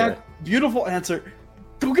for Okay. that beautiful answer,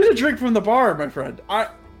 go get a drink from the bar, my friend.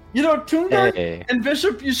 Toongar Hey. and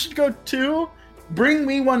Bishop, you should go too. Bring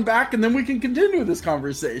me one back, and then we can continue this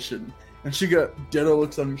conversation." And Ditto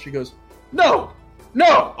looks at him. She goes, "No,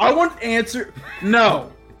 I want to answer.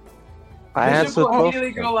 No." I Bishop answered will both.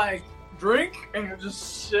 immediately go like drink, and he'll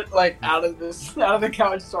just sit like out of the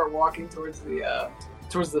couch, and start walking towards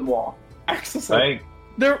the wall. Axel's like,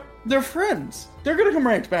 they're friends. They're gonna come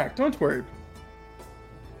right back. Don't worry.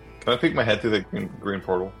 Can I peek my head through the green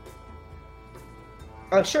portal?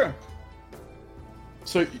 Sure.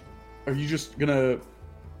 So, are you just gonna?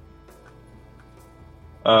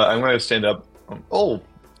 I'm going to stand up.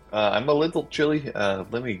 I'm a little chilly.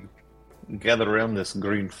 Let me gather around this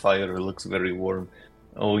green fire. It looks very warm.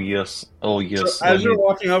 Oh yes. So Let as you're me-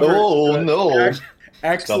 walking over, Oh no!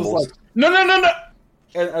 Axel's Stumbles. like, no.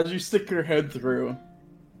 And as you stick your head through,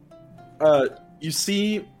 you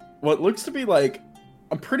see what looks to be like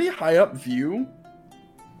a pretty high up view.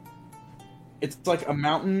 It's like a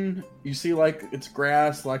mountain. You see like it's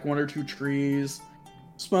grass, like one or two trees.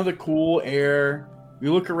 Smell the cool air.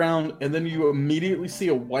 You look around, and then you immediately see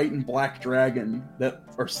a white and black dragon that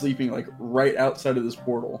are sleeping like right outside of this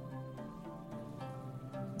portal.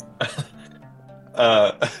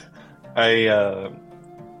 I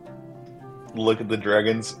look at the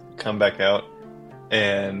dragons come back out,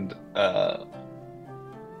 and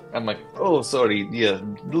I'm like, "Oh, sorry, yeah,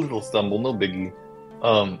 little stumble, no biggie."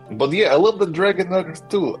 But yeah, I love the dragon nuggets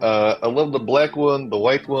too. I love the black one, the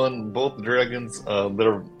white one, both dragons.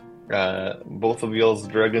 They're both of y'all's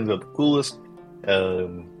dragons are the coolest.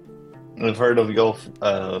 I've heard of y'all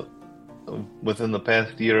within the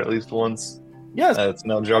past year at least once. Yes, It's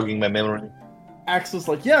now jogging my memory. Axel's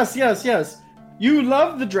like, yes. You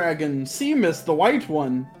love the dragon, Seamus, the white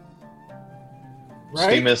one.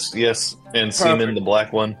 Right? Seamus, yes, and Seaman, Perfect. the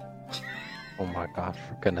black one. Oh my god,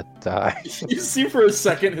 we're gonna die. You see for a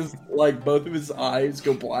second his both of his eyes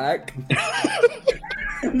go black.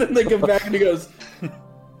 And then they come back and he goes,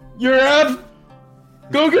 "You're up!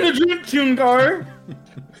 Go get a drink, Toongar!"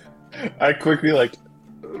 I quickly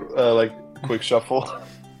quick shuffle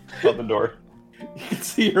out the door. You can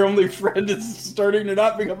see your only friend is starting to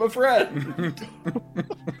not become a friend.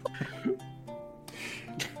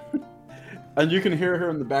 And you can hear her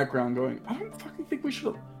in the background going, "I don't fucking think we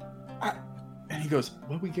should have." And he goes,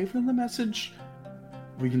 "Well, we gave them the message.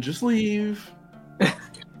 We can just leave.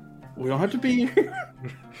 We don't have to be here."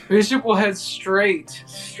 Bishop will head straight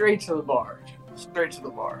to the bar. Straight to the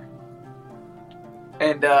bar.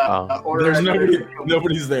 And order. There's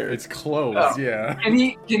nobody's there. It's closed. Oh. Yeah. Can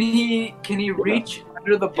he reach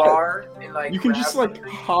under the bar and You can just grab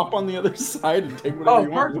hop on the other side and take whatever you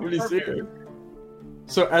want. Nobody's here.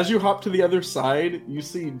 So as you hop to the other side, you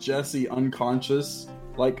see Jesse unconscious,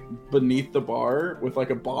 beneath the bar with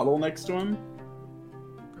a bottle next to him.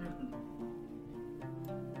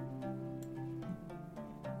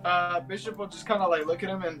 Bishop will just kind of look at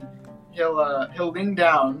him, and he'll lean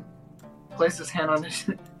down, place his hand on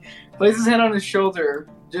his shoulder,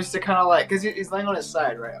 just to kind of because he's laying on his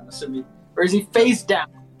side, right? I'm assuming, or is he face down?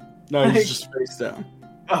 No, he's just face down.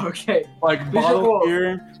 Oh, okay. Bottle will-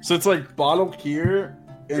 here. So it's bottle here,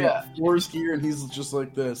 and Yeah. floor's here, and he's just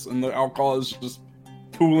like this, and the alcohol is just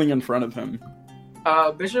pooling in front of him.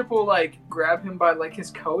 Bishop will grab him by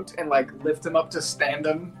his coat and lift him up to stand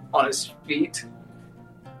him on his feet.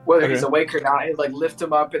 Whether he's Okay. awake or not, he'll lift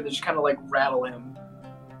him up and just kind of rattle him.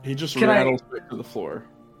 He just Can I- rattles right to the floor.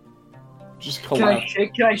 Just Can collapse.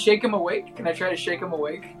 I shake him awake? Can I try to shake him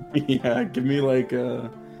awake? Yeah, give me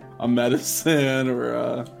a medicine or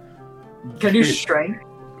a. Can I do strength?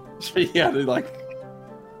 Yeah, they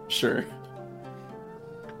sure.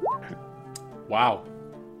 Wow.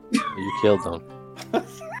 You killed him.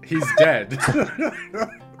 He's dead.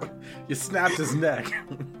 You snapped his neck.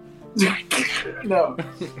 No.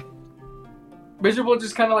 Bishop will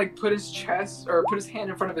just kind of like put his hand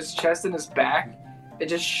in front of his chest and his back, and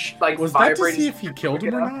just was that to see if he killed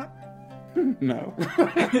him or not? No.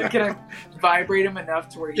 Can I vibrate him enough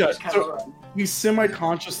to where he just kind of... He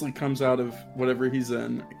semi-consciously comes out of whatever he's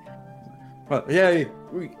in. But, hey,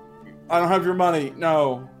 I don't have your money.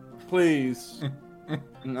 No. Please.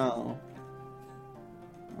 No.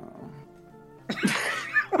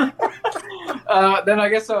 Then I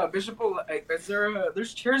guess Bishop will... Is there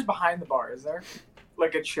there's chairs behind the bar, is there?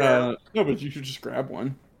 Like a chair? No, but you should just grab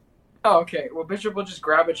one. Oh, okay. Well, Bishop will just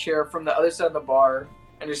grab a chair from the other side of the bar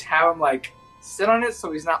and just have him, like, sit on it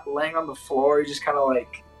so he's not laying on the floor. He's just kind of,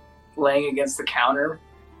 like, laying against the counter.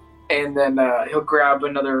 And then he'll grab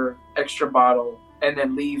another extra bottle and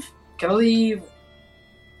then leave. Can I leave?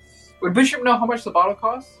 Would Bishop know how much the bottle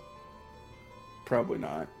costs? Probably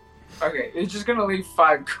not. Okay, he's just going to leave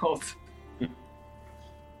 5 gold.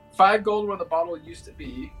 5 gold where the bottle used to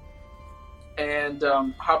be. And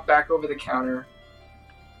hop back over the counter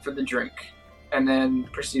for the drink. And then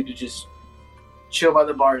proceed to just chill by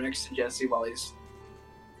the bar next to Jesse while he's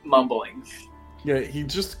mumbling. Yeah, he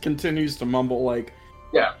just continues to mumble like...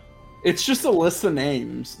 Yeah. It's just a list of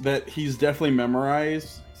names that he's definitely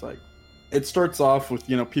memorized. It's like... It starts off with,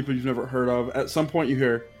 people you've never heard of. At some point you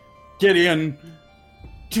hear, Gideon,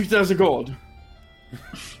 2,000 gold.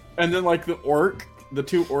 And then, like, the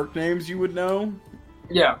 2 orc names you would know.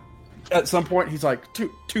 Yeah. At some point he's like, two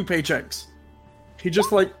paychecks. He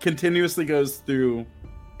just, like, continuously goes through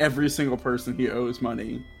every single person he owes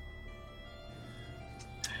money.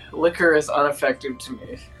 Liquor is ineffective to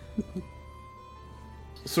me.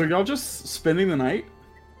 So y'all just spending the night?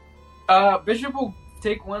 Bishop will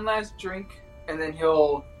take one last drink, and then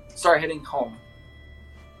he'll start heading home.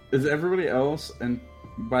 Is everybody else, and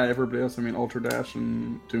by everybody else I mean Ultra Dash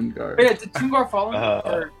and Toongar? Yeah, did Toongar follow me?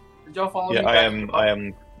 Or did y'all follow me? Yeah, I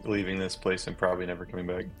am leaving this place and probably never coming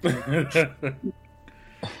back.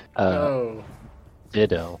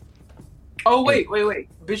 Ditto. Oh wait.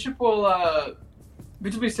 Bishop will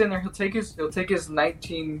be sitting there. He'll take his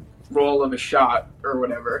 19 roll of a shot or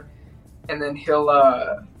whatever, and then he'll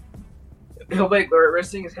like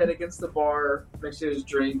resting his head against the bar next to his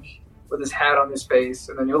drink with his hat on his face,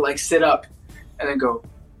 and then he'll like sit up and then go,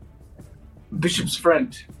 Bishop's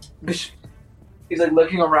friend. Bishop. He's like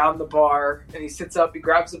looking around the bar, and he sits up. He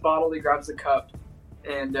grabs the bottle. He grabs the cup,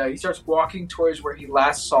 and he starts walking towards where he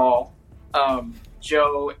last saw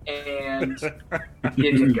Joe and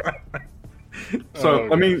Gideon go. So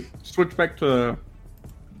let me switch back to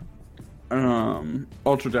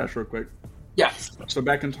Ultra Dash real quick. Yeah. So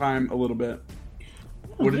back in time a little bit.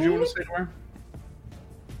 What did you want to say to her?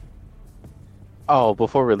 Oh,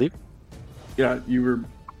 before we leave? Yeah, you were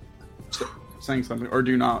saying something, or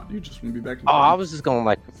do you not? You just want to be back in time? Oh, I was just gonna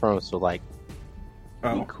like confirm. So like,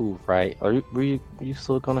 be cool, right? Were you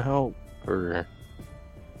still gonna help, or?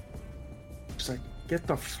 Just like, get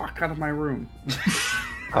the fuck out of my room.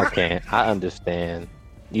 Okay, I understand.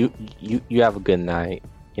 You have a good night.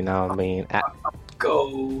 You know what I mean?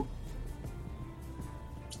 Go.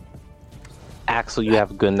 Axel, you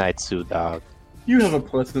have a good night too, dog. You have a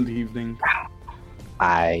pleasant evening.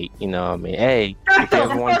 You know what I mean? Hey, get the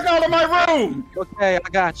fuck out of my room! Okay, I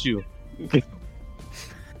got you.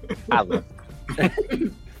 I love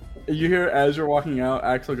you. You hear as you're walking out,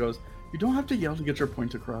 Axel goes, "You don't have to yell to get your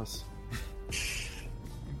point across."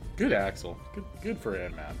 Good Axel. Good for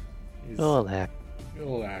him, man. Good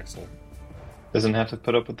old Axel. Doesn't have to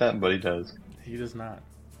put up with that, but he does. He does not.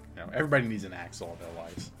 Everybody needs an Axel in their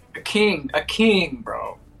lives. A king,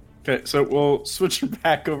 bro. Okay, so we'll switch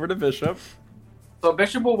back over to Bishop. So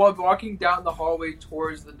Bishop will be walking down the hallway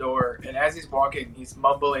towards the door, and as he's walking, he's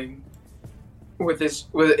mumbling with his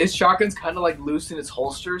shotgun's kind of like loose in its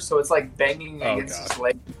holster, so it's like banging against his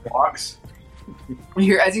leg as he walks.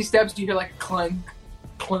 As he steps, you hear like a clunk,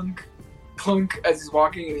 clunk, clunk as he's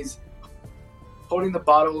walking, and he's holding the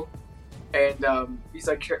bottle, and he's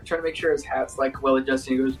like trying to make sure his hat's like well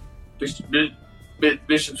adjusted. He goes,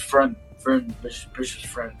 Bishop's friend,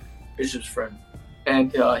 Bishop's friend,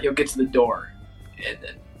 and he'll get to the door and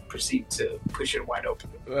then proceed to push it wide open.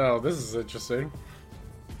 Oh, this is interesting.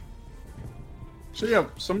 So yeah,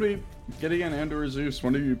 somebody, Gideon and/or Zeus,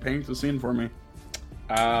 one of you paint the scene for me.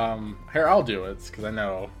 Here, I'll do it because I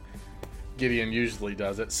know Gideon usually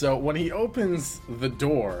does it. So when he opens the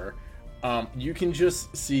door, you can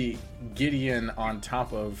just see Gideon on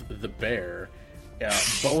top of the bear,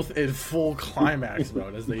 both in full climax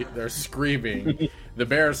mode as they're screaming. The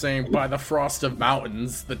bear saying, "By the frost of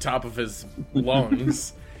mountains," the top of his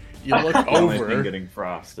lungs. You look over, getting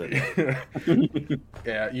frosted.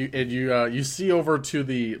 Yeah, you see over to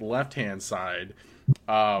the left-hand side.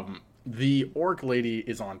 the orc lady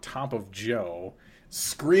is on top of Joe,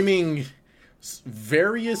 screaming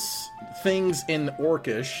various things in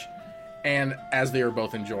Orcish, and as they are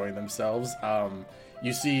both enjoying themselves,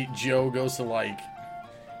 you see Joe goes to, like,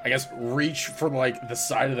 I guess, reach for, like, the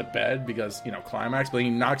side of the bed because, you know, climax, but he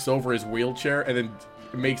knocks over his wheelchair and then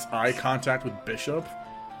makes eye contact with Bishop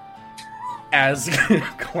as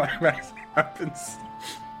climax happens.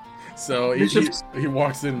 So he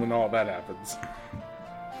walks in when all that happens.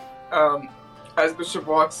 As Bishop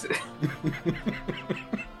walks in,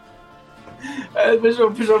 as Bishop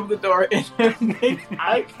pushes open the door and makes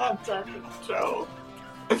eye contact with Joe,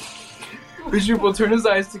 Bishop will turn his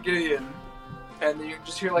eyes to Gideon, and then you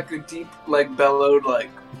just hear like a deep, like bellowed, like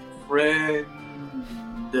friend.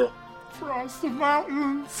 Across the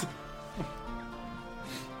mountains.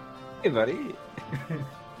 Hey, buddy.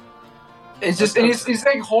 It's just, and he's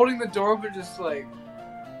like holding the door, but just kind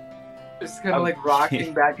of like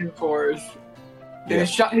rocking back and forth. And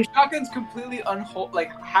his shotgun's completely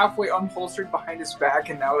halfway unholstered behind his back,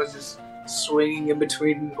 and now it's just swinging in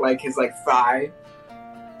between like his thigh.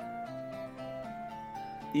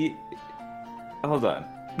 Hold on.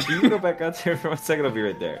 Can you go back out there for 1 second? I'll be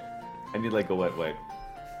right there. I need like a wet wipe.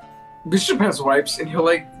 Bishop has wipes, and he'll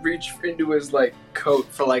like reach into his like coat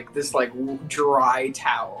for like this like dry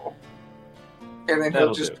towel, and then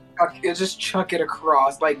he'll just chuck it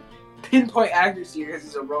across, like pinpoint accuracy because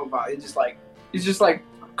he's a robot. He's just like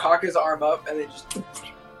cock his arm up and then just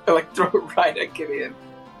like throw it right at Gideon.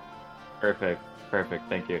 Perfect.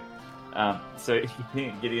 Thank you. So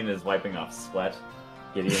Gideon is wiping off sweat.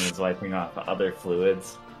 Gideon is wiping off other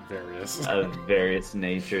fluids, of various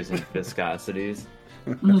natures and viscosities,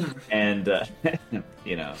 and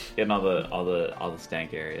you know, getting all the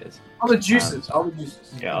stank areas, all the juices.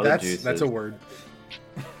 Yeah, all the juices. That's a word.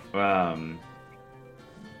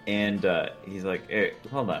 And he's like, hey,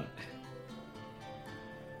 hold on.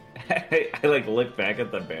 I like look back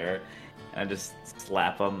at the bear and I just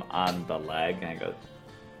slap him on the leg and I go,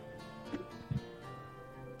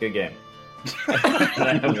 good game.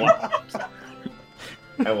 And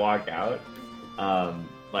I walk out,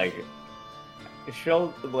 like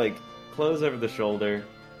clothes over the shoulder,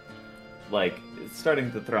 like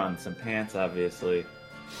starting to throw on some pants, obviously.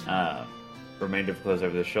 Remainder of clothes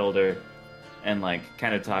over the shoulder, and like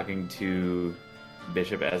kind of talking to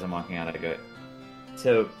Bishop as I'm walking out. I go,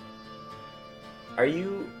 so, do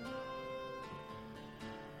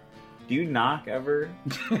you knock ever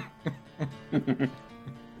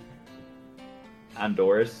on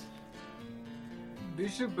doors?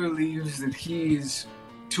 Bishop believes that he's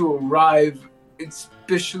to arrive,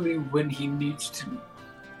 especially when he needs to.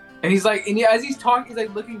 And he's like, as he's talking, he's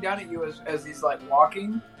like looking down at you as he's like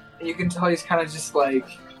walking, and you can tell he's kind of just like,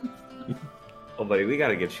 oh, buddy, we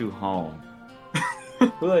gotta get you home.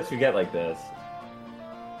 Who lets you get like this?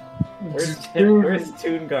 Where's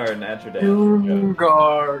Toongar and Atrodash?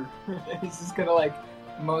 Toongar. He's just gonna like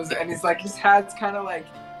mose, and he's like his hat's kind of like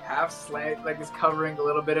half slant, like it's covering a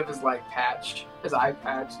little bit of his like patch, his eye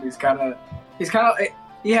patch. And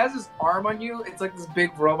he has his arm on you. It's like this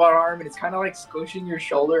big robot arm, and it's kind of like squishing your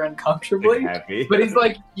shoulder uncomfortably. But he's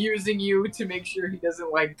like using you to make sure he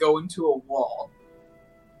doesn't like go into a wall.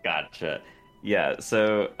 Gotcha. Yeah.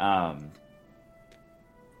 So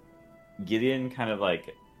Gideon kind of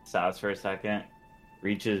like stops for a second,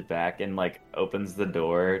 reaches back, and like opens the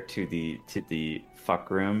door to the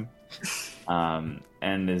fuck room,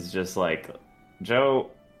 and is just like,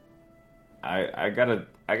 Joe, I gotta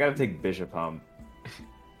take Bishop home.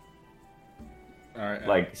 All right.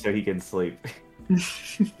 Like so he can sleep.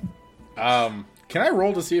 Can I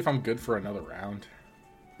roll to see if I'm good for another round?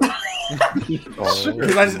 Because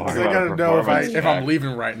I gotta know if I'm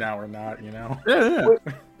leaving right now or not. You know. Yeah.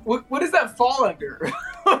 What does that fall under?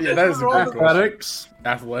 Yeah, that is athletics.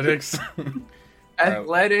 Athletics.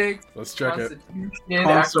 Athletics. Let's check it.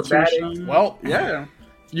 Acrobatics. Well, yeah.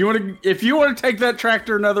 If you want to take that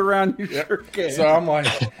tractor another round, you sure can. So I'm like,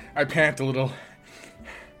 I pant a little.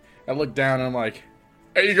 I look down and I'm like,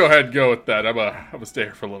 hey, you go ahead and go with that. I'm gonna stay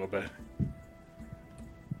here for a little bit.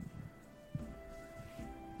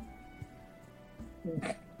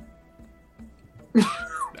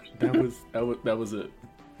 That was it.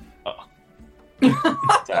 Oh.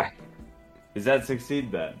 Sorry. Does that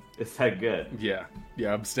succeed then? Is that good? Yeah,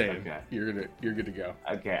 I'm staying. Okay. You're good to go.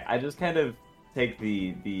 Okay, I just kind of take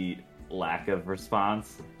the lack of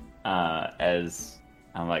response as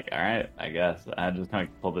I'm like, all right, I guess I just kind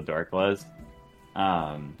of pull the door closed.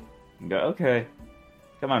 And go, okay,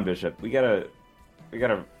 come on, Bishop, we gotta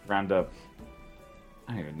round up.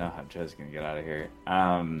 I don't even know how Joe's gonna get out of here.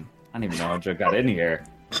 I don't even know how Joe got in here.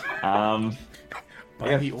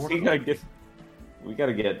 By the order. We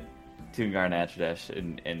gotta get Tungar and Atradesh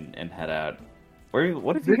and head out.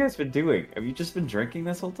 What have you guys been doing? Have you just been drinking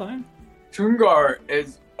this whole time? Tungar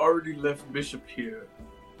has already left Bishop here.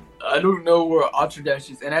 I don't know where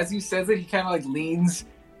Atradesh is. And as he says it, he kind of like leans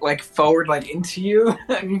like forward like into you.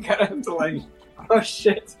 And you kind of have to like, oh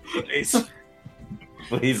shit.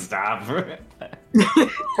 Please stop.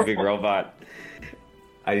 Big robot.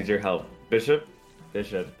 I need your help. Bishop,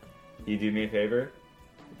 can you do me a favor?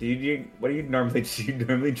 Do you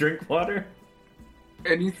normally drink water?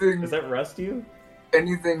 Anything. Does that rust you?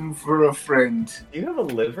 Anything for a friend. Do you have a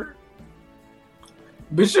liver?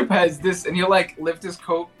 Bishop has this, and he'll like lift his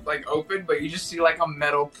coat like open, but you just see like a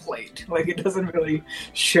metal plate. Like it doesn't really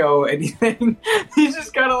show anything. He's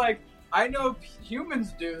just kind of like, I know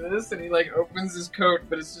humans do this, and he like opens his coat,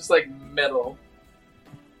 but it's just like metal.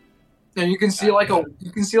 And you can see like a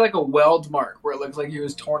weld mark where it looks like he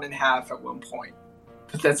was torn in half at one point.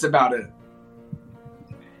 But that's about it.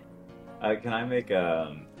 Can I make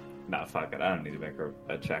no, fuck it. I don't need to make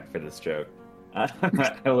a check for this joke. I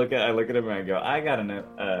look at him and I go, I got an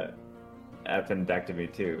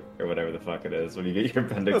appendectomy too, or whatever the fuck it is when you get your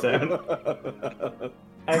appendix out.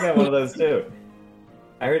 I got one of those too.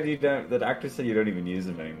 I heard you don't. The doctor said you don't even use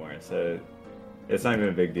them anymore, so it's not even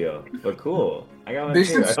a big deal. But cool, I got one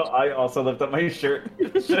too. I also lift up my shirt.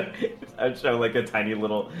 I show like a tiny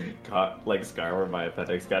little like scar where my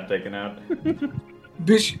appendix got taken out.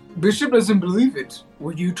 Bishop doesn't believe it.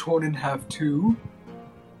 Were you torn in half too?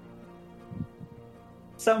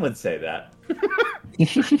 Some would say that.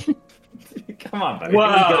 Come on, buddy.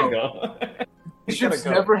 Wow. We gotta go. Bishop's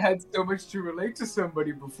never had so much to relate to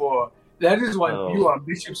somebody before. That is why you are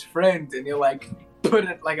Bishop's friend, and you like put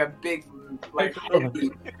it like a big like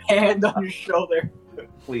hand on your shoulder.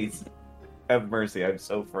 Please, have mercy. I'm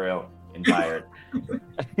so frail and tired.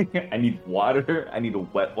 I need water. I need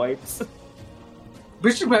wet wipes.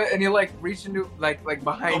 Bishop, and he like reach into like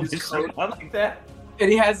behind his coat. Not like that. And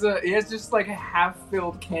he has just like a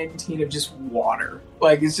half-filled canteen of just water.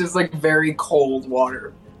 Like it's just like very cold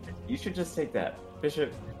water. You should just take that,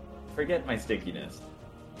 Bishop. Forget my stickiness.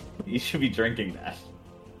 You should be drinking that.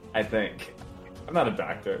 I think. I'm not a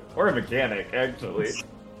doctor or a mechanic, actually.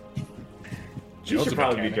 You should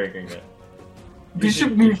probably be drinking it.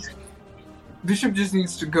 Bishop just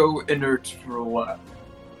needs to go inert for a while.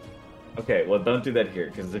 Okay, well, don't do that here,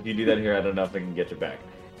 because if you do that here, I don't know if I can get you back.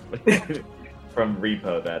 From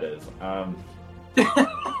repo, that is.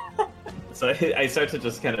 So I start to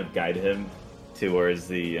just kind of guide him towards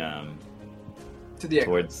the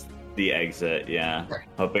towards the exit. Yeah, right.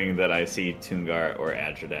 Hoping that I see Tungar or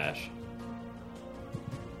Adradash.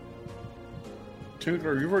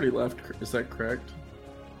 Tungar, you've already left. Is that correct?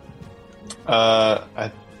 I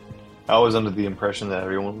was under the impression that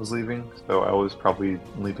everyone was leaving, so I was probably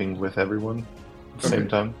leaving with everyone at the same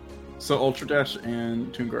time. So Ultradash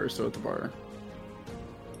and Tungar are still at the bar.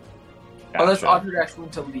 Gotcha. Unless Ultradash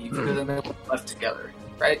went to leave, because then they left together,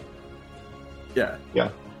 right? Yeah. Yeah.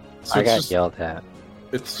 So I got yelled at.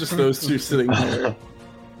 It's just those two sitting there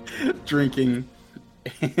drinking,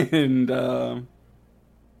 and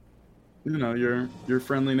your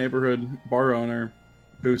friendly neighborhood bar owner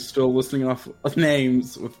who's still listing off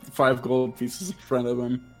names with 5 gold pieces in front of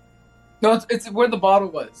him. No, it's where the bottle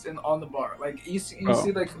was on the bar. Like you see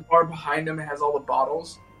like the bar behind him. It has all the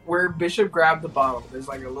bottles. Where Bishop grabbed the bottle, there's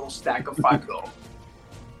like a little stack of 5 gold.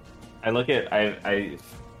 I look at I.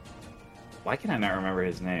 Why can I not remember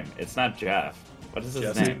his name? It's not Jeff. What is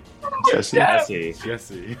his name? Jesse.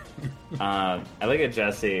 I look at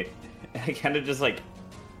Jesse. I kind of just like.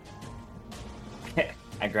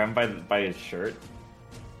 I grab him by his shirt.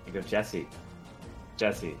 I go, Jesse.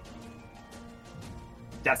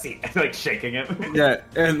 I'm like shaking him. Yeah,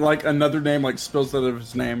 and like another name like spills out of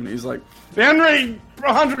his name, and he's like, Henry,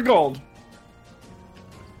 100 gold.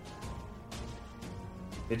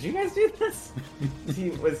 Did you guys do this?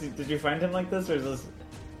 Did you find him like this, or is this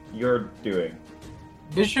your doing?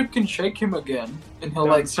 Bishop can shake him again, and he'll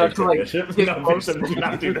like start to like. Bishop, do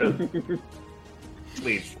not do this.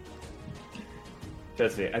 Please.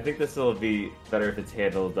 Jesse, I think this will be better if it's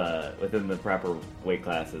handled within the proper weight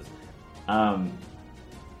classes.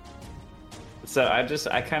 So I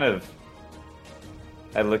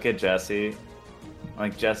look at Jesse. I'm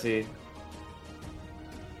like, Jesse,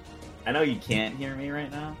 I know you can't hear me right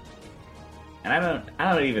now. And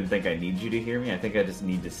I don't even think I need you to hear me. I think I just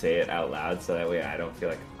need to say it out loud so that way I don't feel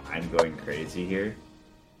like I'm going crazy here.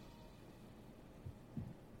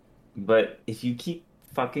 But if you keep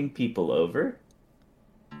fucking people over,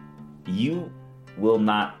 you will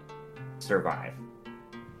not survive.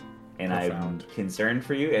 And I'm concerned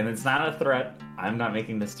for you, and it's not a threat. I'm not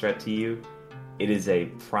making this threat to you. It is a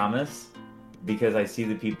promise because I see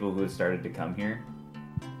the people who have started to come here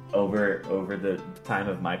over the time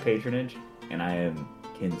of my patronage, and I am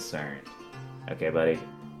concerned. Okay, buddy?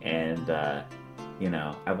 And, I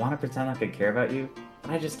want to pretend like I care about you,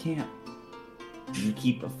 but I just can't. You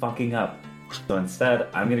keep fucking up. So instead,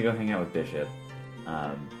 I'm going to go hang out with Bishop.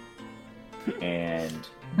 And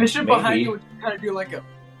Bishop maybe... behind you would kind of do like a...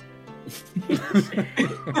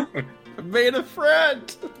 I made a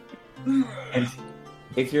friend! And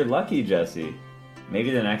if you're lucky, Jesse,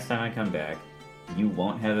 maybe the next time I come back, you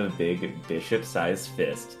won't have a big bishop-sized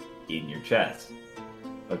fist in your chest.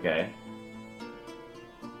 Okay?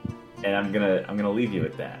 And I'm gonna leave you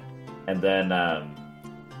with that. And then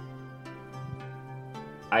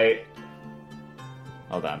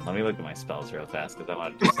hold on, let me look at my spells real fast because I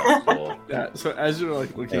want to do something cool. Yeah, so as you're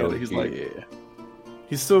like looking at it, he's like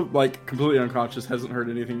he's still like completely unconscious, hasn't heard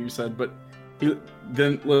anything you said, but he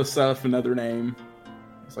then lists off another name.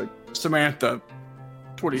 It's like Samantha,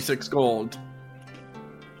 26 gold.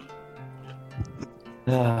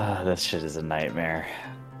 That shit is a nightmare.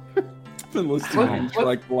 I've been listening to him for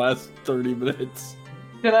like the last 30 minutes.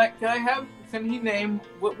 Can he name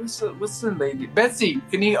what's the lady? Betsy.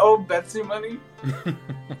 Can he owe Betsy money?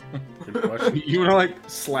 Good question. You wanna like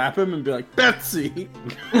slap him and be like, Betsy!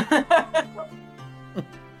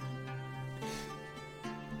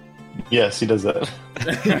 Yes, he does that.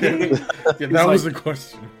 Yeah, that was the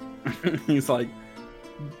question. He's like,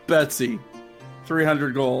 Betsy,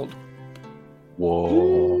 300 gold.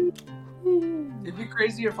 Whoa. It'd be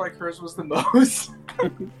crazy if like hers was the most.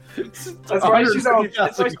 That's why she's so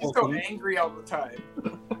angry all the time.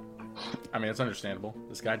 I mean, it's understandable.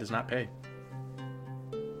 This guy does not pay.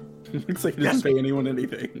 Looks like he doesn't pay anyone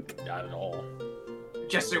anything. Not at all.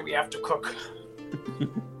 Just so we have to cook.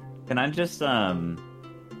 Can I just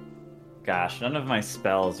gosh, none of my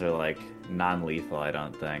spells are like non-lethal, I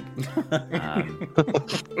don't think.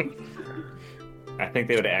 I think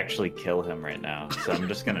they would actually kill him right now, so I'm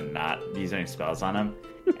just gonna not use any spells on him,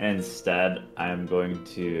 and instead I'm going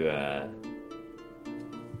to.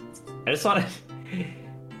 I just want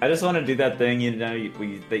to do that thing, that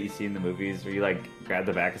you see in the movies where you like grab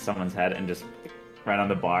the back of someone's head and just right on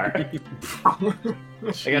the bar. Like,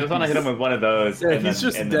 I just want to hit him with one of those. Yeah, and he's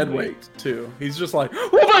then, just dead weight too. He's just like,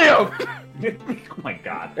 oh my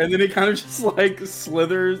god! And then he kind of just like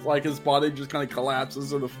slithers, like his body just kind of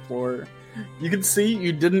collapses to the floor. You can see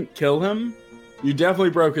you didn't kill him. You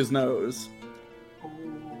definitely broke his nose.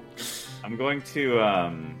 I'm going to,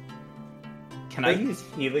 can I use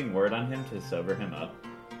Healing Word on him to sober him up?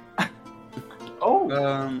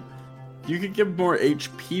 You could give more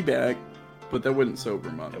HP back, but that wouldn't sober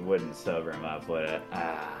him up. It wouldn't sober him up, would it?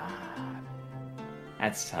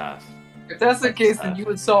 That's tough. If that's the case, then you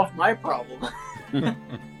would solve my problem.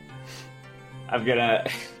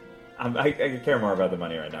 I could care more about the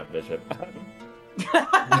money right now, Bishop.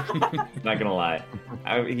 Not gonna lie.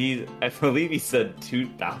 I believe he said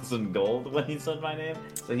 2,000 gold when he said my name,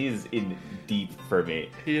 so he's in deep for me.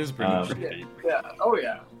 He is pretty deep. Yeah. Oh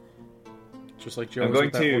yeah. Just like Joe. I'm going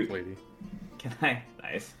with that to. wolf lady.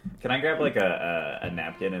 Nice. Can I grab like a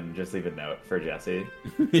napkin and just leave a note for Jesse?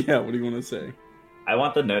 Yeah. What do you want to say? I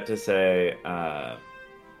want the note to say. Can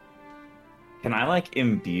I like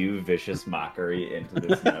imbue vicious mockery into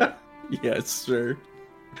this note? Yes, sure.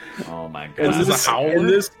 Oh my god. In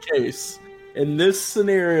this case, in this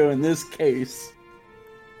scenario, in this case,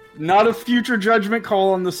 not a future judgment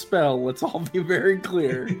call on the spell. Let's all be very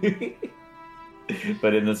clear.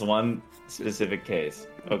 But in this one specific case,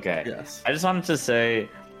 okay. Yes. I just wanted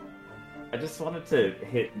to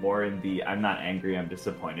hit more in the I'm not angry, I'm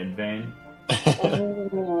disappointed vein.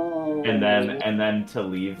 and then to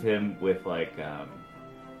leave him with like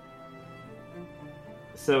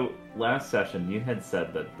so last session you had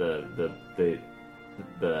said that the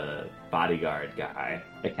bodyguard guy,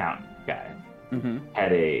 accountant guy,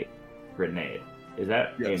 had a grenade. Is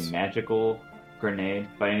that a magical grenade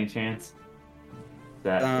by any chance? Is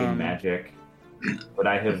that a magic? Would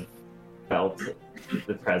I have felt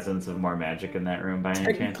the presence of more magic in that room by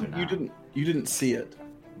any chance or not? You didn't see it.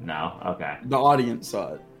 No? Okay. The audience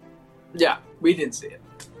saw it. Yeah, we didn't see it.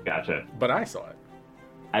 Gotcha. But I saw it.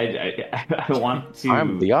 I want to...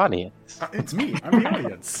 I'm the audience. It's me. I'm the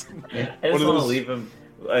audience. I just want to leave him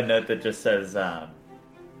a note that just says,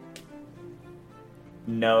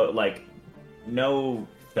 no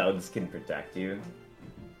thugs can protect you,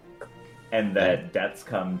 and that debts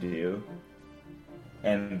come due,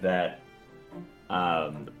 and that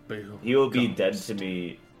he will be dead to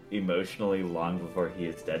me emotionally long before he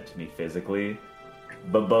is dead to me physically,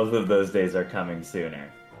 but both of those days are coming sooner.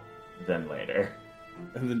 then later.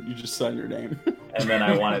 And then you just sign your name. And then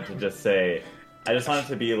I want it to just say, I just want it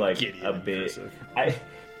to be like a bit. I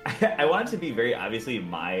want it to be very obviously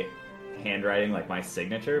my handwriting, like my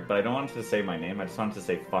signature, but I don't want it to say my name. I just want it to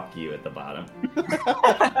say "fuck you" at the bottom.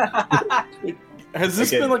 Has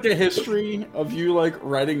this been like a history of you like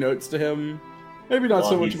writing notes to him? Maybe not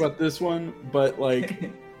so much about this one, but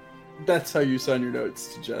like that's how you sign your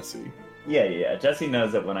notes to Jesse. Yeah. Jesse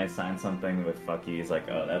knows that when I sign something with "fuck you," he's like,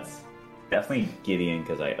 "Oh, that's definitely Gideon,"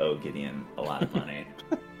 because I owe Gideon a lot of money.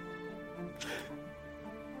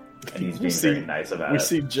 And he's being very nice about it. We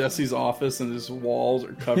see Jesse's office and his walls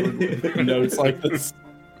are covered with notes like this.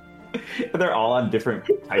 They're all on different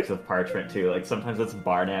types of parchment too. Like sometimes it's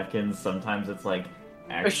bar napkins, sometimes it's like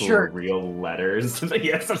actual real letters.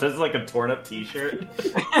 Yeah, sometimes it's like a torn up T-shirt.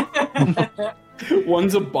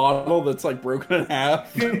 One's a bottle that's like broken in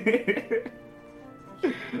half.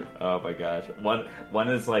 Oh my gosh. One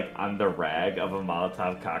is like on the rag of a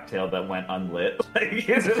Molotov cocktail that went unlit.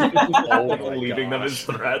 Leaving them as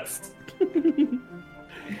threats.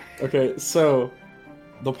 Okay, so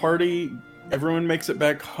the party, everyone makes it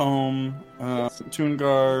back home.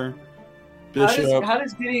 Toongar, Bishop. How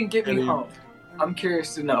does Gideon get me home? I'm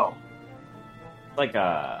curious to know. It's like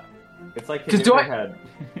do I have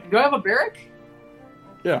a barrack?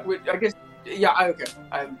 Yeah. I guess. Yeah. Okay.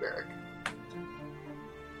 I have a barrack.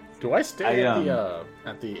 Do I stay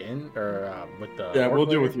at the inn or with the? Yeah, we'll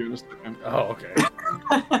deal with you in a second. Oh, okay.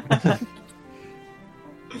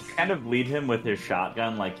 Kind of lead him with his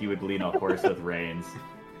shotgun like you would lead a horse with reins.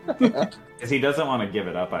 Because he doesn't want to give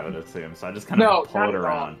it up, I would assume. So I just kind of pull it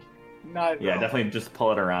around. Definitely just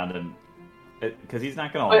pull it around and because he's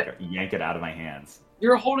not gonna yank it out of my hands.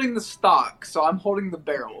 You're holding the stock, so I'm holding the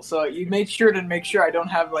barrel. So you made sure to make sure I don't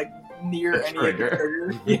have like near any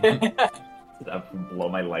trigger. Yeah. I'll blow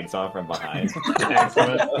my legs off from behind.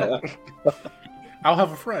 I'll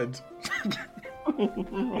have a friend.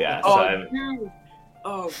 Yeah. Dude.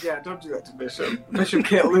 Oh yeah, don't do that to Bishop. Bishop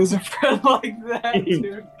can't lose a friend like that,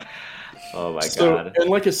 dude. Oh my god. In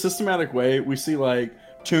like a systematic way, we see like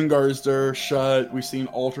Toongar's door shut. We see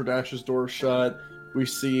Alterdash's door shut. We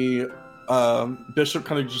see Bishop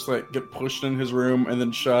kind of just like get pushed in his room and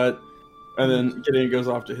then shut. And then Gideon goes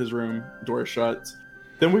off to his room, door shuts.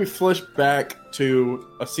 Then we flash back to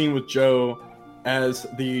a scene with Joe as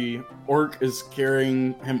the orc is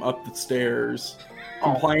carrying him up the stairs,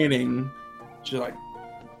 complaining. She's like,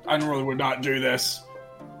 I really would not do this.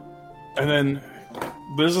 And then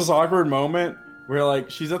there's this awkward moment where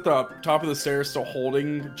like she's at the top of the stairs still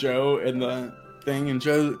holding Joe and the thing, and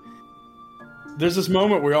Joe, there's this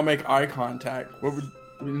moment where y'all make eye contact.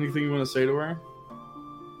 Anything you want to say to her?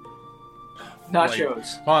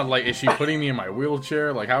 Nachos. Like, is she putting me in my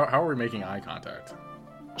wheelchair? Like, how are we making eye contact?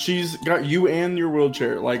 She's got you and your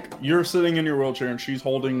wheelchair. Like, you're sitting in your wheelchair and she's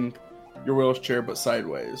holding your wheelchair but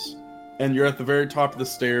sideways. And you're at the very top of the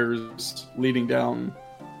stairs leading down.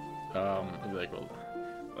 That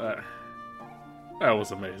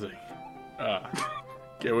was amazing.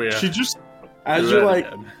 She just, as you're like,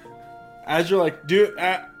 dude,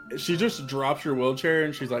 she just drops your wheelchair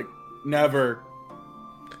and she's like, never.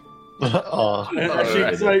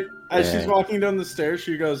 She's walking down the stairs,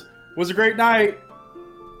 she goes, "Was a great night."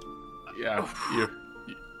 Yeah,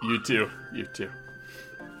 you too.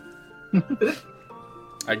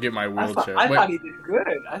 I get my wheelchair. I thought he did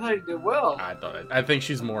good. I thought he did well. I think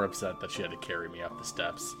she's more upset that she had to carry me up the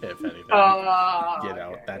steps. If anything,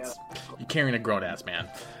 you're carrying a grown ass man.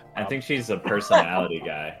 I think she's a personality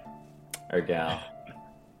guy or gal.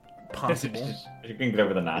 Possible. You can get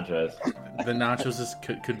over the nachos. The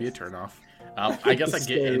nachos could be a turnoff. I guess I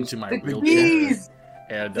get into my wheelchair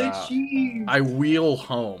and I wheel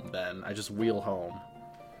home. Then I just wheel home.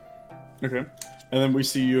 Okay, and then we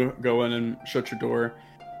see you go in and shut your door.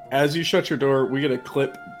 As you shut your door, we get a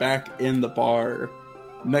clip back in the bar.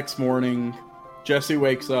 Next morning, Jesse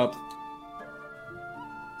wakes up.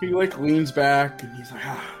 He like leans back and he's like,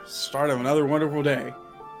 "Start of another wonderful day."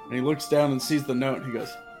 And he looks down and sees the note. And he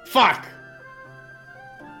goes, "Fuck!"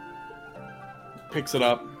 Picks it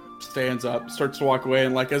up, stands up, starts to walk away,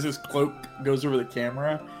 and like as his cloak goes over the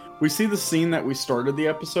camera, we see the scene that we started the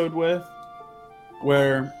episode with,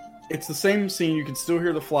 where it's the same scene. You can still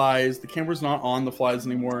hear the flies. The camera's not on the flies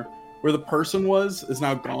anymore. Where the person was is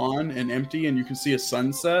now gone and empty, and you can see a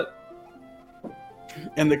sunset.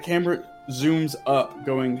 And the camera zooms up,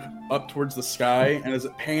 going up towards the sky, and as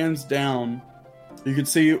it pans down, you can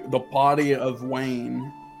see the body of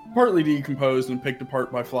Wayne, partly decomposed and picked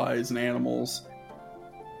apart by flies and animals.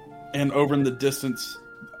 And over in the distance,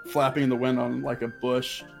 flapping in the wind on like a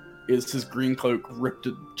bush, is his green cloak ripped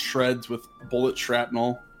to shreds with bullet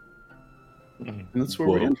shrapnel. And that's where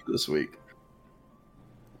we end for this week.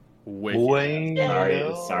 Wayne.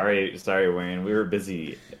 Sorry, Wayne. We were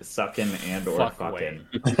busy sucking and or Fuck fucking.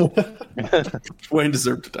 Wayne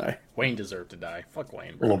deserved to die. Wayne deserved to die. Fuck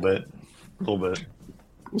Wayne. A little bit.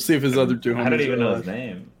 We'll see if his other two homies I don't even are know alive. his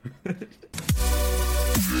name.